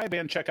subscribe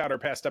and check out our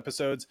past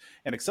episodes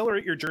and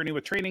accelerate your journey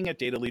with training at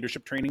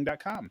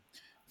dataleadershiptraining.com.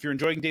 If you're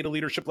enjoying data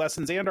leadership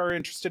lessons and are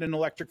interested in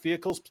electric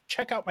vehicles,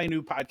 check out my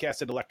new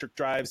podcast at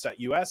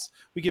electricdrives.us.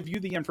 We give you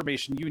the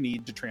information you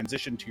need to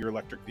transition to your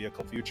electric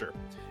vehicle future.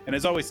 And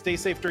as always, stay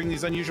safe during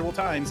these unusual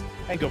times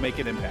and go make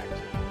an impact.